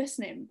people who are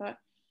listening, but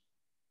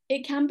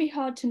it can be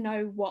hard to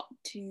know what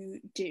to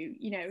do.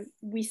 You know,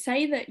 we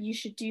say that you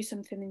should do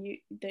something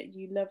that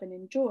you love and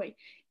enjoy.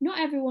 Not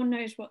everyone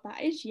knows what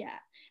that is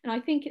yet. And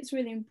I think it's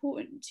really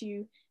important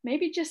to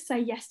maybe just say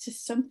yes to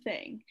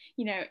something.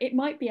 You know, it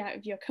might be out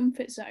of your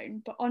comfort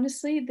zone, but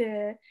honestly,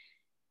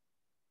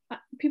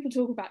 people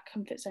talk about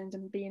comfort zones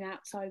and being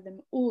outside of them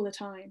all the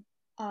time.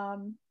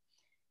 And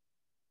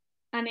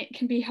it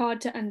can be hard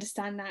to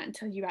understand that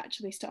until you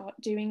actually start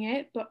doing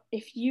it. But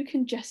if you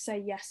can just say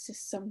yes to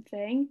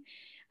something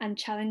and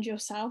challenge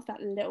yourself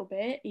that little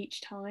bit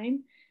each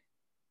time,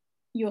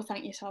 you'll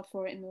thank yourself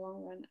for it in the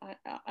long run.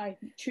 I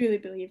truly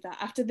believe that.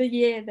 After the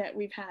year that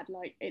we've had,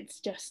 like, it's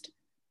just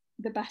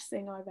the best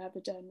thing I've ever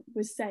done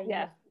was say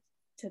yes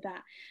to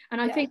that.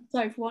 And I think,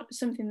 so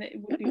something that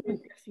would be really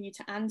good for you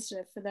to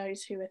answer for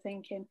those who are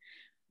thinking,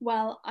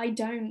 well, I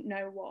don't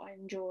know what I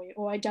enjoy,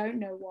 or I don't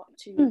know what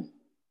to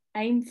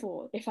aim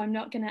for. If I'm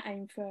not going to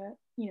aim for,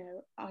 you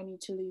know, I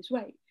need to lose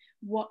weight,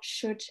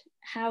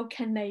 how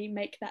can they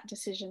make that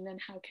decision, and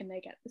how can they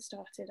get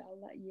started?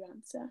 I'll let you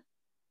answer.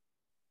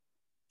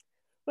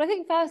 Well, I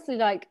think firstly,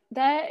 like,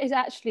 there is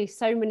actually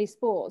so many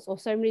sports or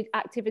so many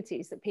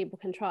activities that people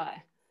can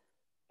try.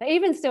 But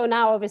even still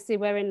now, obviously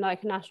we're in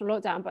like a national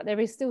lockdown, but there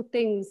is still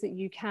things that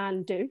you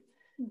can do.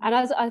 And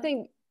I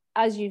think,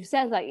 as you've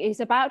said, like, it's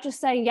about just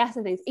saying yes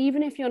to things,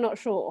 even if you're not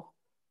sure.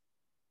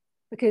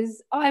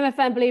 Because I'm a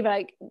firm believer,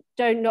 like,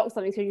 don't knock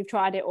something until you've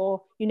tried it,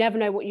 or you never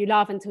know what you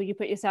love until you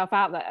put yourself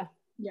out there.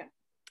 Yeah.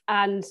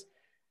 And,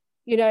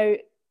 you know,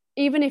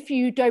 even if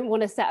you don't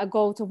want to set a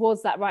goal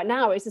towards that right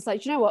now, it's just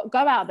like, you know what, go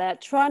out there,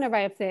 try an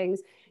array of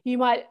things. You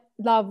might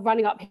love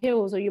running up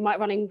hills, or you might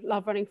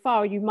love running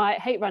far, or you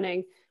might hate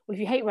running. Well, if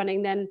you hate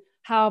running, then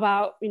how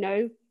about, you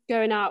know,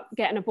 going out,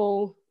 getting a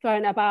ball,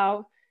 throwing it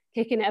about,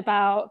 kicking it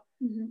about,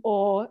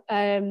 or,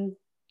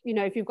 you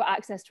know, if you've got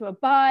access to a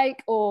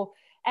bike or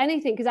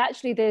anything, because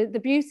actually the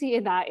beauty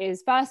in that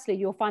is, firstly,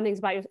 you'll find things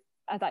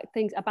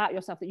about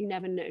yourself that you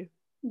never knew.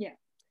 Yeah.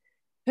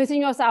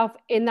 Putting yourself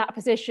in that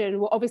position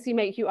will obviously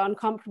make you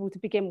uncomfortable to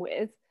begin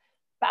with,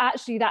 but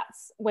actually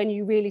that's when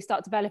you really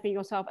start developing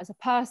yourself as a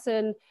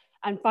person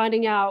and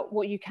finding out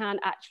what you can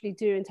actually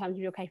do in terms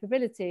of your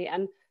capability.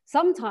 And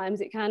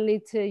sometimes it can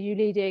lead to you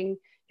leading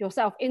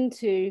yourself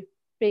into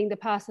being the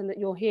person that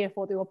you're here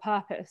for, your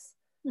purpose.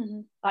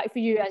 Like for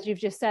you, as you've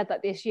just said,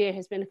 that this year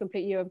has been a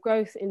complete year of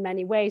growth in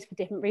many ways for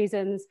different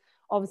reasons.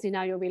 Obviously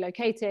now you're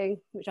relocating,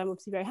 which I'm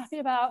obviously very happy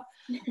about.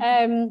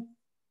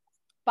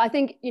 But I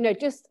think, you know,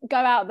 just go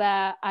out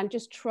there and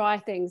just try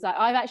things. Like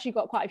I've actually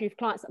got quite a few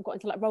clients that have got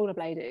into like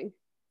rollerblading.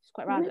 It's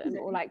quite random. Amazing.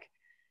 Or like,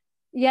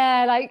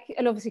 yeah, like,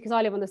 and obviously because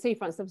I live on the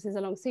seafront, so obviously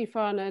there's a long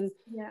seafront and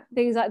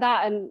things like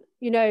that. And,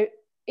 you know,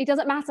 it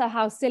doesn't matter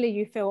how silly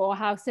you feel or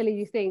how silly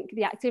you think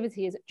the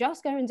activity is,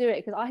 just go and do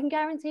it. Because I can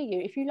guarantee you,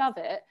 if you love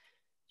it,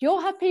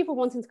 you'll have people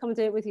wanting to come and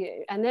do it with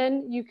you. And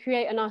then you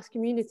create a nice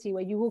community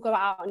where you will go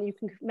out and you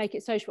can make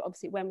it social,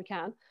 obviously, when we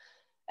can.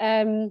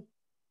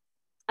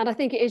 And I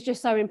think it is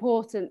just so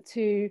important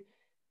to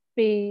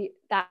be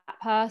that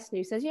person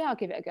who says, yeah, I'll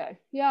give it a go.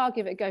 Yeah, I'll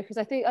give it a go. Because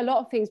I think a lot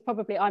of things,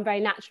 probably I'm very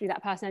naturally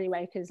that person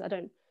anyway, because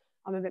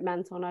I'm a bit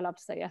mental and I love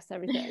to say yes to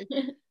everything.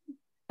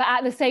 But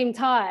at the same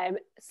time,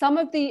 some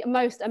of the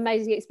most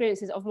amazing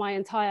experiences of my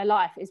entire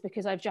life is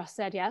because I've just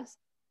said yes.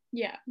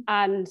 Yeah.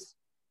 And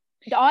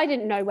I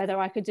didn't know whether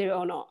I could do it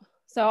or not.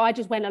 So I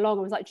just went along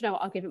and was like, do you know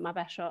what, I'll give it my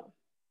best shot.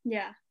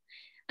 Yeah.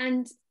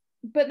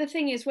 But the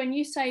thing is, when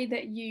you say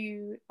that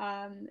you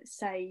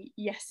say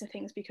yes to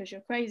things because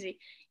you're crazy,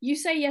 you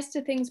say yes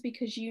to things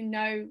because you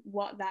know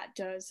what that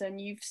does, and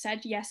you've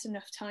said yes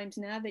enough times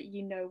now that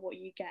you know what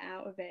you get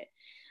out of it.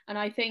 And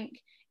I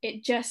think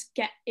it just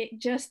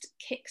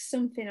kicks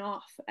something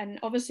off, and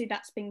obviously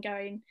that's been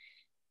going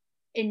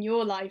in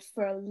your life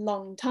for a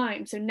long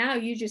time. So now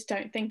you just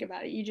don't think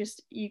about it.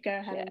 You go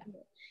ahead and do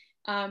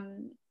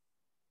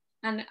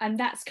it. And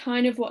that's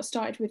kind of what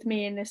started with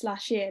me in this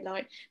last year.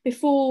 Like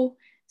before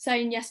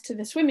saying yes to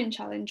the swimming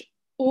challenge,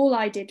 all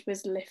I did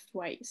was lift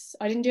weights.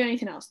 I didn't do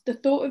anything else. The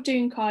thought of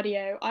doing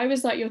cardio, I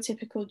was like your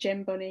typical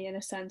gym bunny in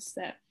a sense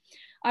that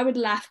I would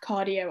laugh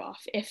cardio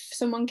off. If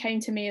someone came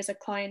to me as a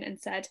client and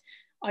said,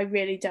 I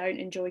really don't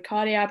enjoy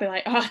cardio, I'd be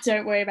like, oh,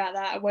 don't worry about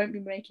that. I won't be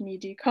making you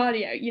do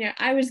cardio. You know,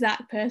 I was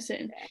that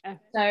person. Yeah.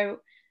 So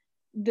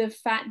the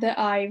fact that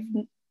I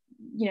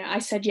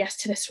said yes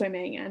to the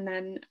swimming, and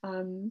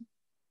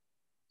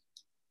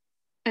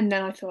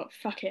then I thought,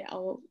 fuck it,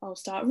 I'll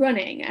start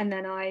running. And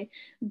then I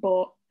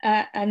bought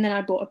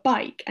a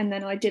bike, and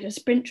then I did a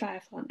sprint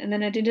triathlon, and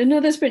then I did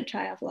another sprint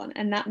triathlon,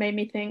 and that made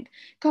me think,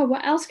 God,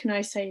 what else can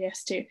I say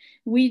yes to?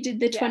 We did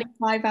the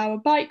 25-hour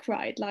bike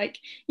ride. Like,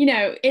 you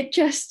know, it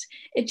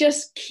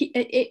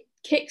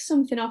kicks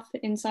something off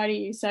inside of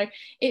you. So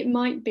it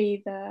might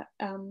be that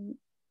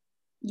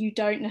you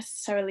don't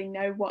necessarily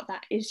know what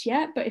that is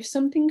yet, but if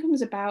something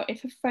comes about,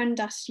 if a friend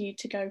asks you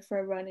to go for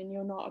a run and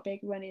you're not a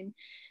big running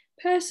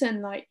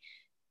person, like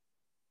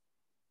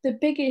the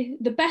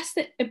best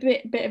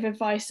bit of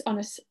advice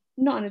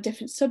not on a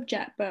different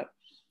subject, but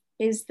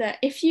is that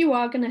if you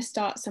are going to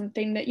start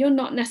something that you're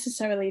not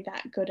necessarily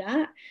that good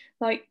at,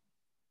 like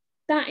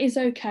that is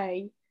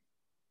okay.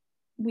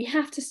 We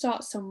have to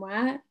start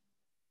somewhere.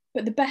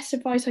 But the best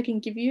advice I can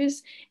give you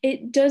is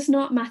it does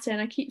not matter,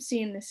 and I keep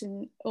seeing this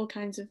in all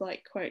kinds of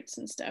like quotes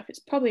and stuff, it's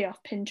probably off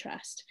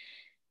Pinterest.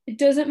 It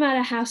doesn't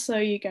matter how slow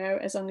you go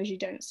as long as you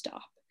don't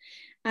stop.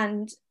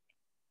 And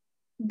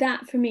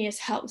that for me has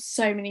helped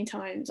so many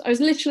times. I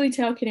was literally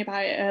talking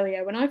about it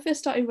earlier. When I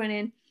first started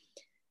running,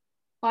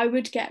 I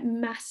would get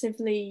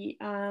massively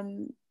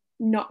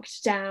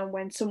knocked down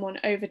when someone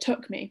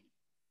overtook me.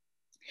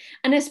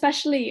 And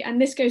especially,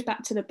 and this goes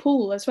back to the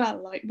pool as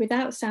well, like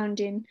without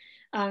sounding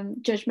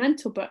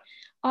judgmental, but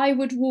I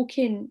would walk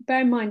in, bear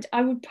in mind,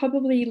 I would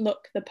probably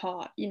look the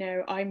part, you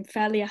know, I'm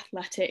fairly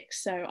athletic,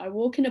 so I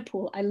walk in a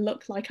pool, I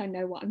look like I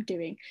know what I'm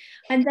doing.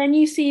 And then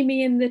you see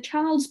me in the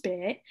child's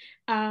bit,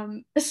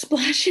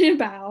 splashing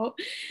about,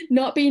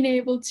 not being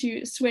able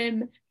to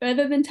swim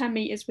further than 10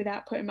 meters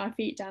without putting my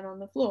feet down on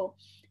the floor.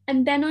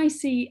 And then I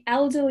see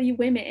elderly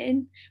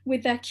women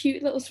with their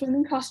cute little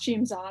swimming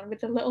costumes on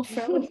with the little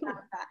frills around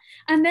that.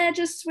 And they're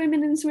just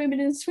swimming and swimming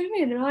and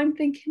swimming. And I'm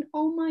thinking,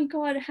 oh my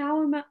God,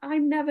 how am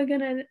I'm never going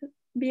to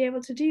be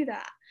able to do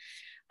that.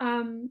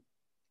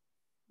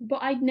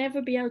 But I'd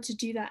never be able to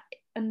do that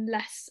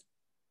unless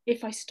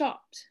if I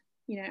stopped,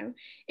 you know,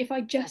 if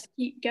I just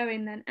keep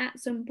going, then at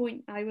some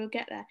point I will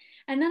get there.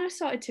 And then I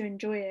started to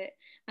enjoy it.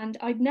 And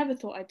I'd never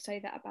thought I'd say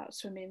that about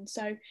swimming.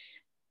 So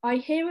I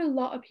hear a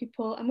lot of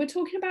people, and we're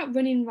talking about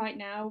running right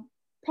now,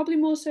 probably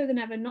more so than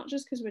ever, not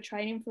just because we're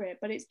training for it,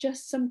 but it's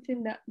just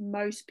something that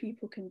most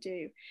people can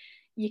do.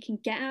 You can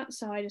get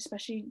outside,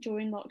 especially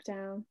during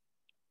lockdown,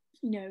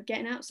 you know,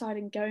 getting outside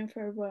and going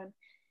for a run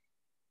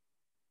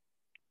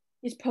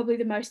is probably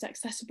the most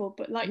accessible.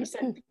 But like you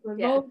said, people are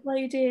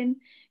rollerblading,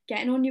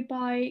 getting on your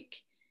bike,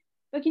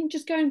 fucking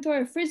just go and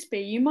throw a frisbee.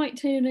 You might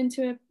turn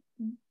into a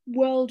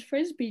world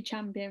frisbee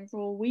champion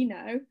for all we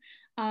know.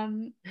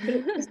 But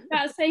it's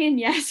about saying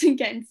yes and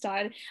getting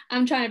started.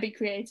 I'm trying to be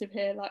creative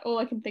here, like all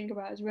I can think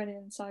about is running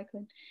and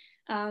cycling.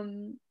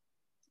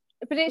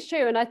 But it's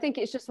true, and I think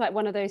it's just like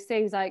one of those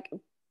things, like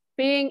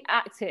being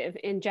active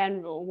in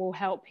general will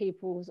help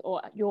people's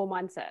or your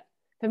mindset.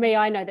 For me,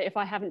 I know that if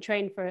I haven't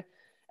trained for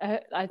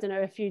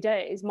a few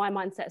days, my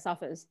mindset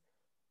suffers.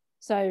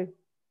 So,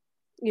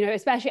 you know,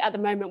 especially at the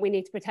moment, we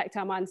need to protect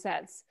our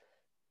mindsets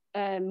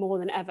more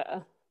than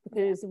ever,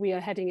 because we are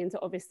heading into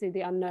obviously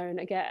the unknown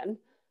again.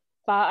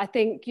 But I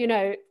think, you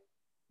know,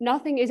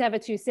 nothing is ever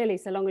too silly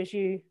so long as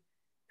you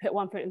put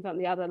one foot in front of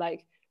the other.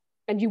 Like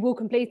and you will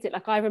complete it.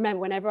 Like I remember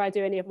whenever I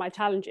do any of my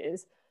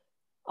challenges,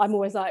 I'm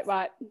always like,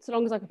 right, so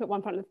long as I can put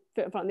one foot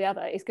in front of the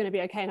other, it's going to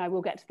be okay and I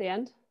will get to the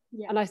end.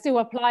 Yeah. And I still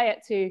apply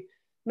it to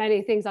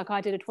many things. Like I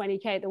did a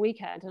 20K at the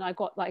weekend and I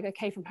got like a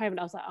K from home and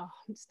I was like, oh,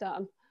 I'm just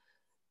done.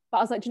 But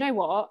I was like, do you know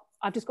what?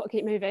 I've just got to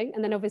keep moving.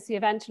 And then obviously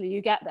eventually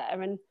you get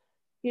there, and,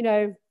 you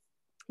know,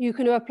 you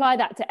can apply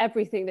that to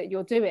everything that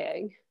you're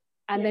doing.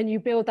 And then you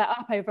build that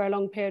up over a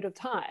long period of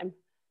time.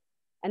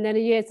 And then a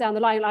year down the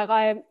line, like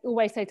I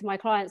always say to my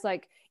clients,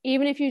 like,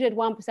 even if you did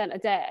 1% a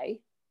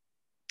day,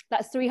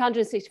 that's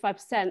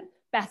 365%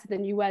 better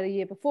than you were the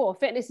year before.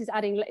 Fitness is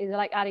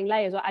like adding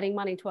layers or adding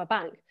money to a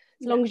bank.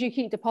 As long as you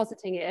keep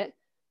depositing it,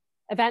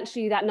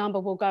 eventually that number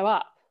will go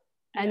up.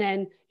 And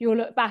then you'll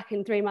look back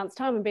in 3 months'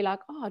 time and be like,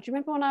 oh, do you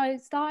remember when I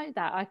started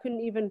that? I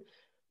couldn't even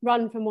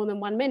run for more than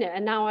 1 minute,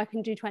 and now I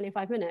can do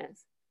 25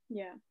 minutes.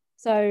 Yeah.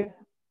 So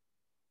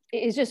it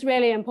is just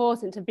really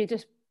important to be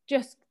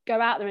just go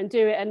out there and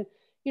do it. And,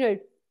 you know,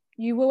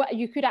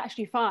 you could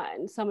actually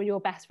find some of your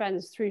best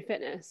friends through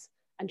fitness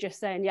and just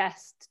saying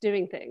yes to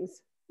doing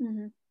things.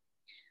 Mm-hmm.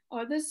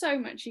 Oh, there's so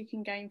much you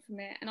can gain from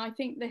it. And I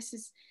think this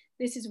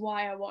is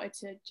why I wanted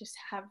to just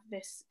have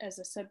this as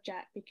a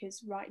subject,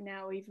 because right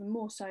now, even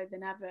more so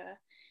than ever,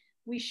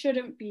 we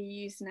shouldn't be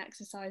using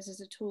exercise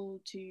as a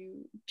tool to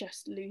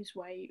just lose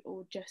weight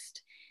or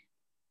just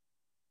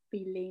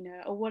be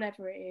leaner or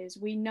whatever it is.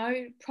 We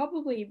know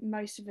probably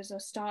most of us are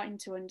starting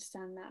to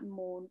understand that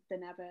more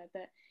than ever,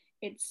 that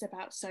it's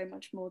about so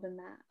much more than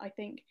that. I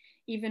think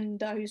even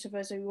those of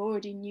us who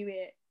already knew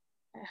it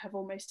have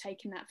almost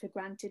taken that for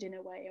granted in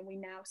a way, and we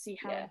now see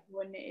how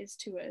important it is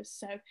to us.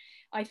 So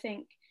I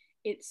think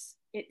it's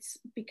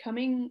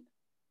becoming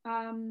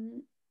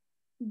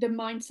the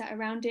mindset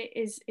around it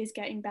is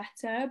getting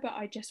better, but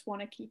I just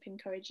want to keep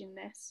encouraging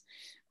this.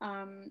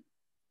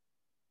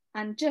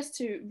 And just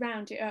to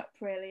round it up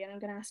really, and I'm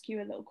going to ask you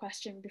a little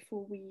question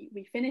before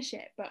we finish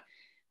it, but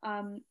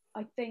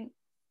I think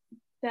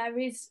there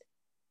is,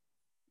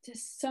 to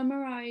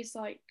summarize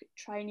like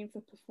training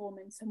for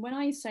performance, and when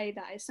I say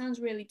that it sounds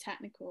really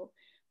technical,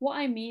 what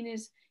I mean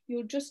is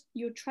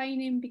you're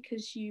training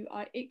because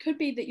it could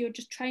be that you're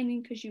just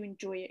training because you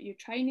enjoy it, you're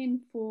training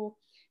for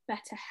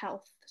better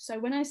health. So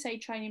when I say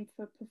training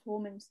for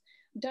performance,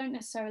 I don't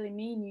necessarily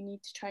mean you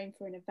need to train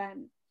for an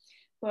event,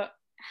 but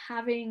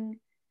having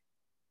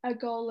a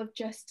goal of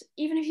just,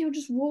 even if you're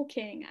just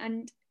walking,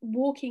 and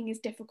walking is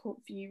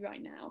difficult for you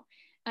right now,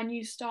 and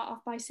you start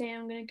off by saying,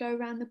 I'm going to go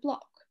around the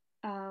block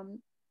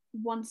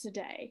once a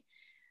day,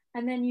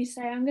 and then you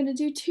say, I'm going to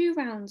do 2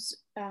 rounds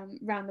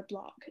round the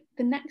block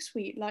the next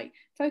week, like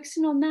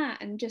focusing on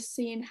that and just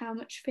seeing how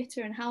much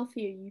fitter and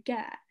healthier you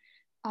get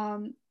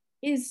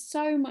is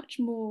so much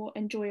more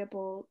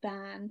enjoyable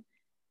than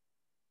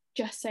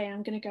just saying,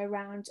 I'm going to go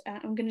around,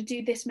 I'm going to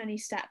do this many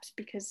steps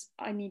because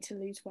I need to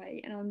lose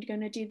weight, and I'm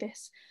going to do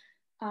this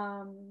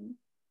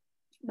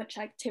much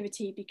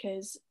activity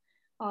because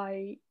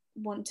I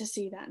want to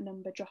see that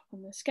number drop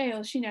on the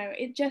scales. You know,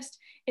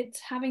 it's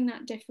having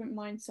that different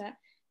mindset.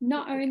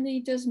 Not only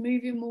does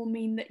moving more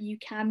mean that you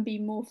can be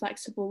more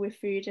flexible with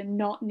food and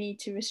not need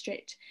to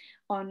restrict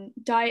on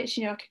diets,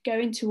 you know, I could go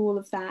into all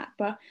of that,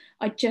 but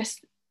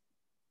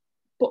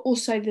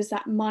also there's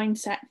that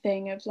mindset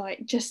thing of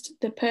like just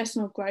the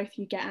personal growth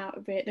you get out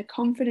of it, the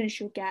confidence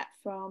you'll get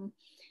from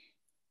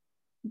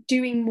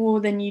doing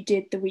more than you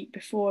did the week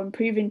before, and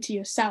proving to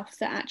yourself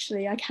that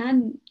actually I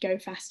can go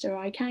faster,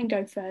 I can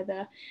go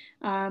further,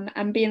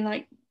 and being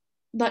like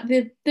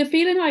the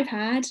feeling I've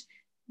had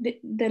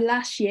the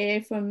last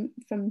year from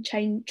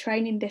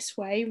training this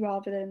way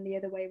rather than the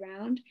other way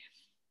around.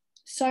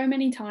 So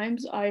many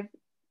times I've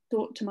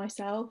thought to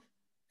myself,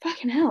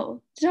 fucking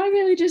hell, did I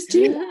really just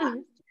do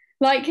that?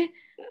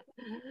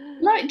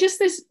 like just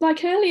this,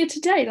 like earlier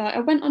today, like I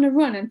went on a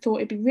run and thought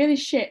it'd be really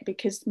shit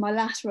because my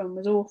last run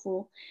was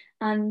awful,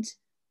 and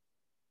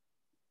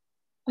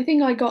I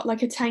think I got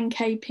like a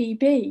 10k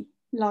PB,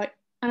 like,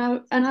 and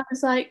I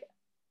was like,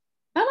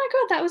 oh my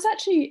god, that was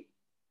actually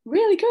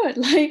really good.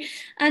 Like,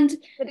 and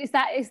but it's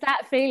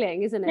that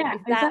feeling, isn't it? Yeah,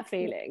 it's that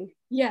feeling.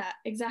 Yeah,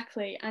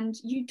 exactly. And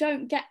you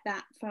don't get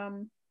that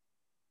from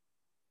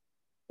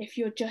if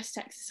you're just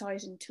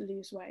exercising to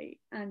lose weight,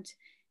 and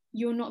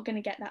you're not going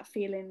to get that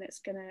feeling that's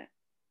going to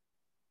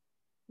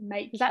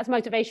make that's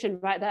motivation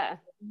right there.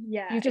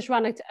 Yeah, you just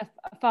run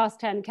a fast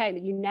 10k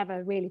that you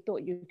never really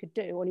thought you could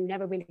do, or you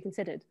never really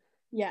considered.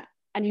 Yeah.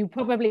 And you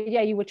probably,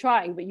 you were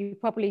trying, but you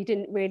probably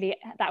didn't really,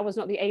 that was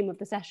not the aim of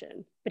the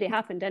session, but it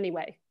happened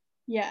anyway.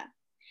 Yeah.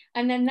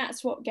 And then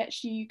that's what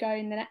gets you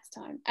going the next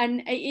time,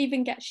 and it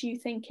even gets you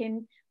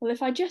thinking, well,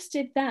 if I just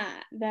did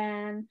that,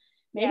 then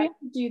maybe I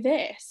could do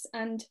this.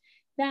 And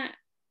that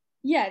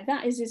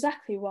is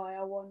exactly why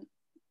I want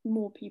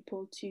more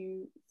people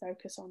to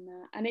focus on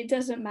that. And it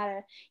doesn't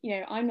matter, you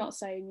know, I'm not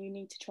saying you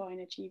need to try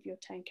and achieve your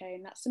 10k,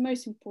 and that's the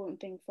most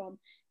important thing from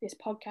this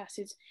podcast,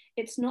 is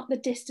it's not the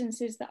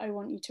distances that I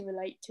want you to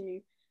relate to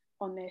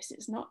on this.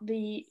 It's not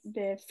the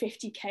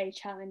 50k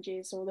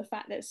challenges or the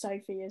fact that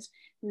Sophie has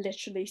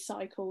literally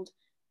cycled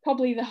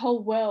probably the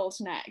whole world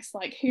next,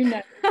 like who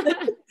knows.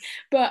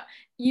 But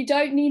you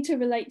don't need to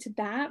relate to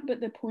that, but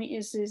the point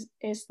is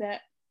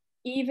that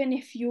even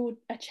if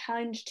a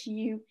challenge to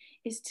you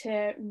is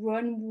to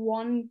run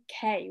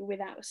 1K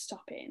without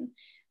stopping,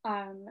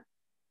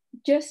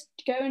 just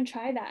go and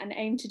try that and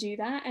aim to do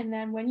that, and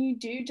then when you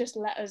do, just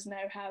let us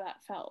know how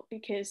that felt,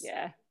 because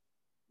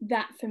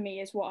that for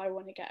me is what I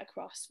want to get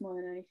across more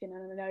than anything,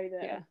 and I know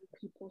that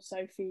people,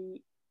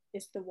 Sophie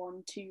is the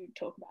one to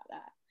talk about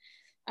that.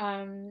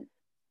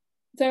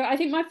 So I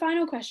think my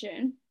final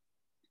question,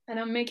 and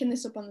I'm making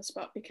this up on the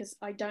spot because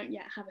I don't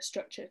yet have a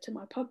structure to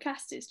my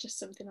podcast, it's just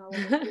something I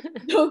want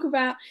to talk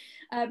about,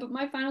 but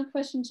my final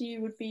question to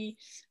you would be,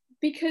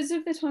 because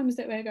of the times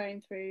that we're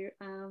going through,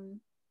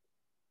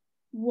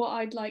 what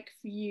I'd like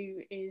for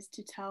you is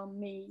to tell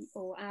me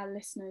or our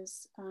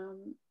listeners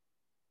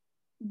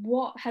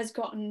what has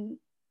gotten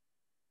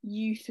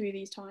you through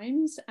these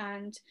times,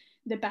 and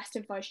the best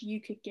advice you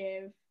could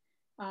give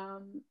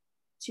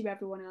to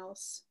everyone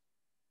else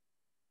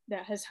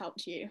that has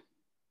helped you.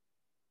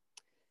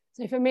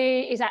 So for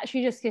me, it's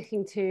actually just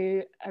sticking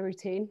to a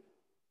routine.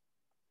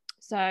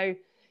 So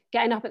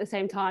getting up at the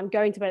same time,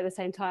 going to bed at the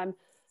same time,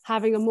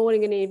 having a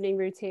morning and evening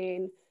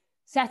routine,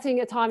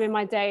 setting a time in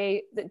my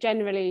day that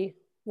generally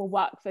will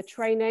work for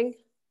training.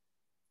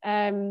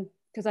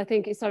 Because I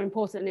think it's so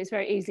important, and it's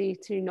very easy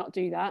to not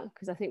do that,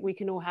 because I think we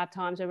can all have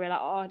times where we're like,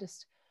 oh, I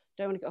just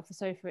don't want to get off the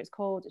sofa, it's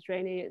cold, it's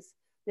rainy, it's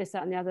this,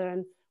 that and the other,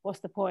 and what's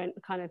the point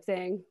kind of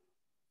thing.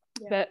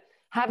 But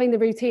having the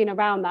routine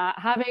around that,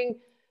 having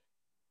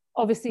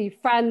obviously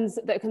friends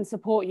that can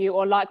support you,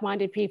 or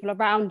like-minded people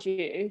around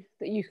you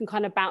that you can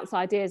kind of bounce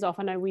ideas off.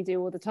 I know we do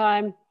all the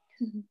time.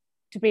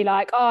 To be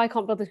like, oh, I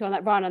can't bother to go on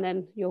that run, and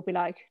then you'll be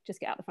like, just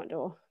get out the front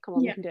door, come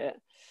on, we can do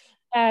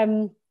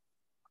it.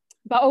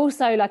 But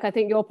also, like, I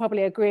think you'll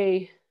probably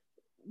agree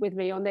with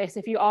me on this,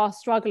 if you are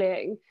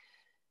struggling,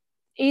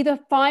 either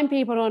find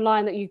people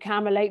online that you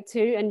can relate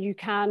to, and you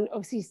can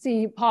obviously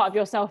see part of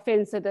yourself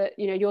in, so that,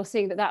 you know, you're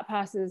seeing that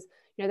person's,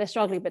 you know, they're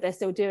struggling but they're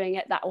still doing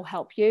it. That will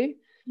help you.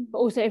 But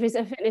also, if it's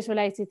a fitness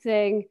related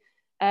thing,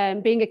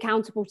 being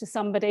accountable to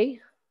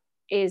somebody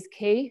is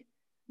key.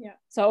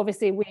 So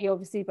obviously we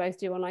both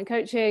do online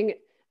coaching,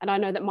 and I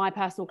know that my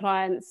personal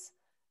clients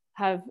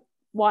have,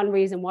 one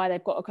reason why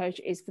they've got a coach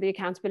is for the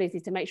accountability,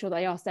 to make sure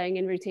they are staying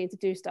in routine to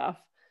do stuff.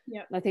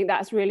 And I think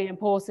that's really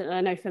important, and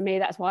I know for me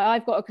that's why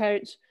I've got a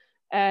coach.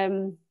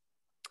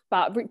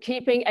 But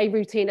keeping a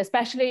routine,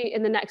 especially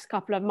in the next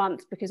couple of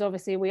months, because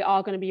obviously we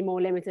are going to be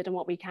more limited in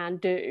what we can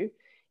do,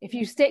 if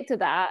you stick to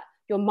that,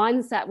 your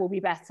mindset will be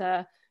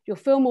better, you'll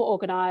feel more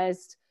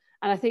organized.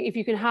 And I think if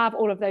you can have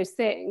all of those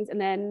things, and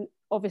then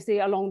obviously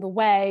along the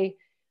way,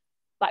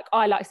 like,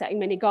 I like setting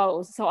many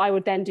goals, so I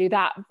would then do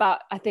that.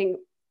 But I think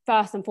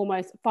first and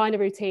foremost, find a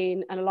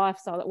routine and a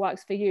lifestyle that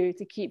works for you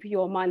to keep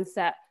your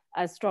mindset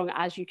as strong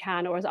as you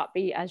can, or as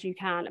upbeat as you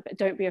can. But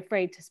don't be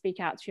afraid to speak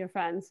out to your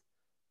friends.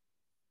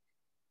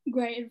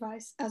 Great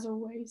advice, as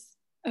always.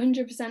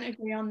 100%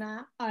 agree on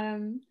that.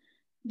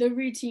 The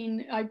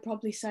routine, I'd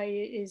probably say,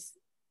 is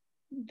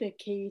the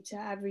key to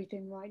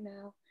everything right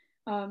now.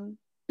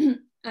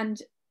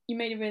 And you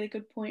made a really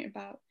good point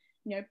about,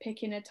 you know,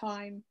 picking a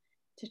time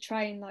to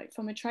train. Like,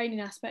 from a training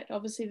aspect,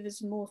 obviously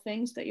there's more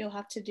things that you'll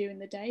have to do in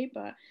the day,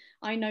 but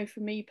I know for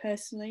me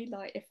personally,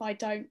 like, if I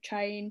don't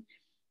train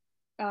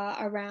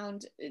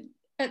around,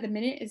 at the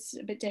minute it's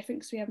a bit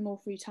different because we have more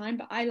free time,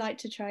 but I like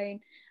to train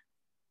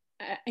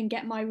and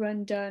get my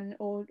run done,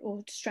 or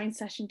strength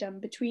session done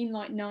between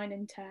like 9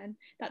 and 10.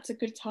 That's a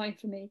good time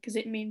for me, because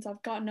it means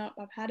I've gotten up,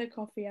 I've had a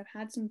coffee, I've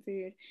had some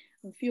food,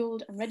 I'm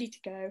fueled, I'm ready to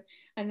go.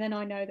 And then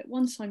I know that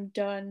once I'm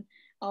done,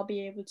 I'll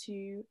be able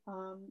to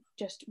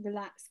just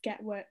relax,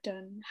 get work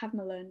done, have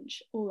my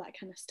lunch, all that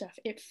kind of stuff.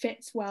 It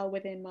fits well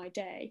within my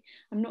day.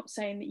 I'm not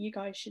saying that you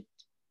guys should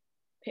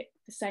pick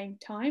the same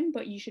time,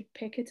 but you should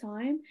pick a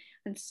time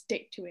and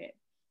stick to it,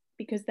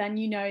 because then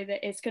you know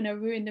that it's going to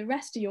ruin the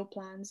rest of your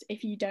plans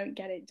if you don't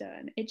get it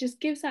done. It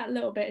just gives that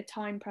little bit of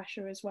time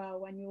pressure as well,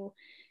 when you're,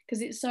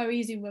 because it's so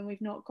easy when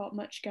we've not got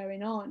much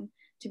going on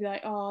to be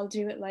like, oh, I'll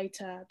do it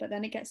later, but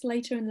then it gets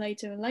later and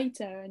later and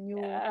later, and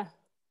you're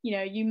you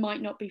know, you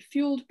might not be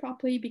fueled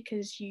properly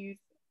because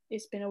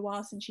it's been a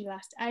while since you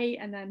last ate,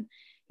 and then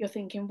you're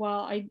thinking,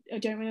 well, I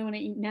don't really want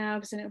to eat now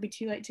because then it'll be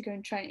too late to go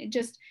and train. It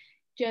just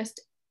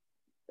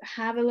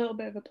have a little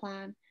bit of a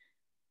plan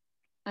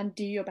and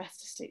do your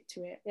best to stick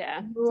to it.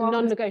 It's a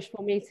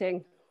non-negotiable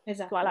meeting. Exactly.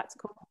 That's what I like to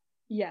call it.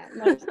 Yeah,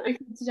 like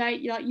today,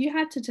 you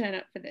had to turn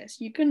up for this.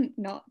 You couldn't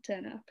not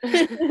turn up.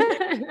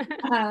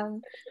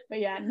 But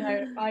yeah,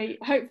 no,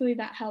 hopefully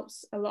that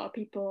helps a lot of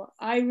people.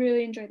 I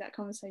really enjoyed that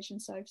conversation,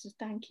 so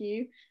thank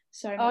you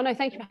so much. Oh no,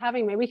 thank you for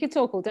having me. We could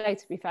talk all day,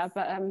 to be fair,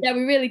 but yeah,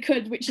 we really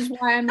could, which is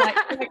why I'm like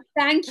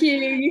thank you.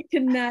 You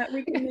can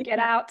we can get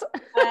out.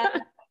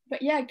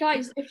 But yeah,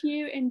 guys, if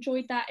you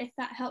enjoyed that, if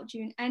that helped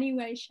you in any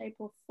way, shape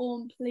or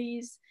form,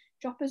 please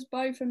drop us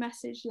both a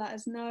message, let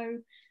us know.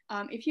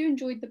 If you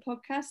enjoyed the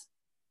podcast,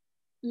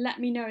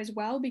 let me know as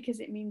well, because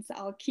it means that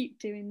I'll keep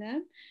doing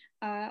them.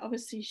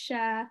 Obviously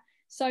share,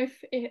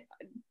 Sophie,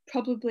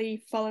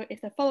 probably follow,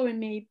 if they're following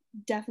me,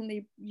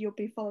 definitely you'll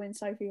be following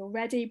Sophie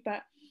already,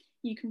 but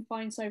you can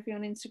find Sophie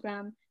on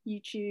Instagram,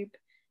 YouTube,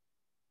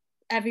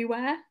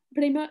 everywhere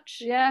pretty much.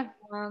 Yeah.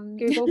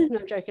 Google. No,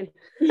 I'm joking.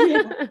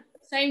 Yeah.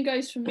 Same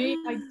goes for me.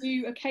 I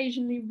do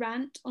occasionally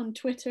rant on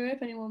Twitter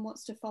if anyone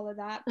wants to follow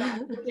that, but I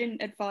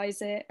wouldn't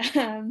advise it.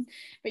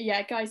 But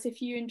yeah, guys,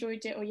 if you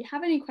enjoyed it or you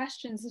have any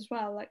questions as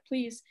well, like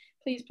please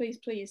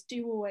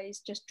do always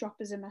just drop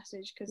us a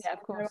message, because yeah,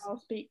 of course, I'll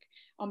speak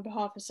on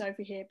behalf of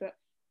Sophie here, but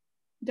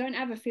don't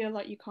ever feel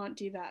like you can't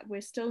do that.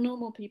 We're still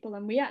normal people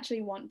and we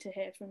actually want to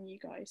hear from you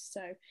guys.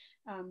 So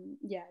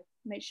yeah,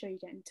 make sure you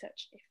get in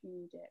touch if you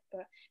need it.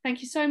 But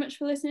thank you so much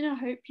for listening. I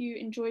hope you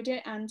enjoyed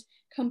it and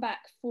come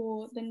back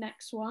for the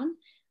next one.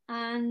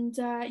 And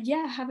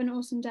yeah, have an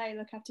awesome day.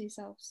 Look after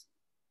yourselves.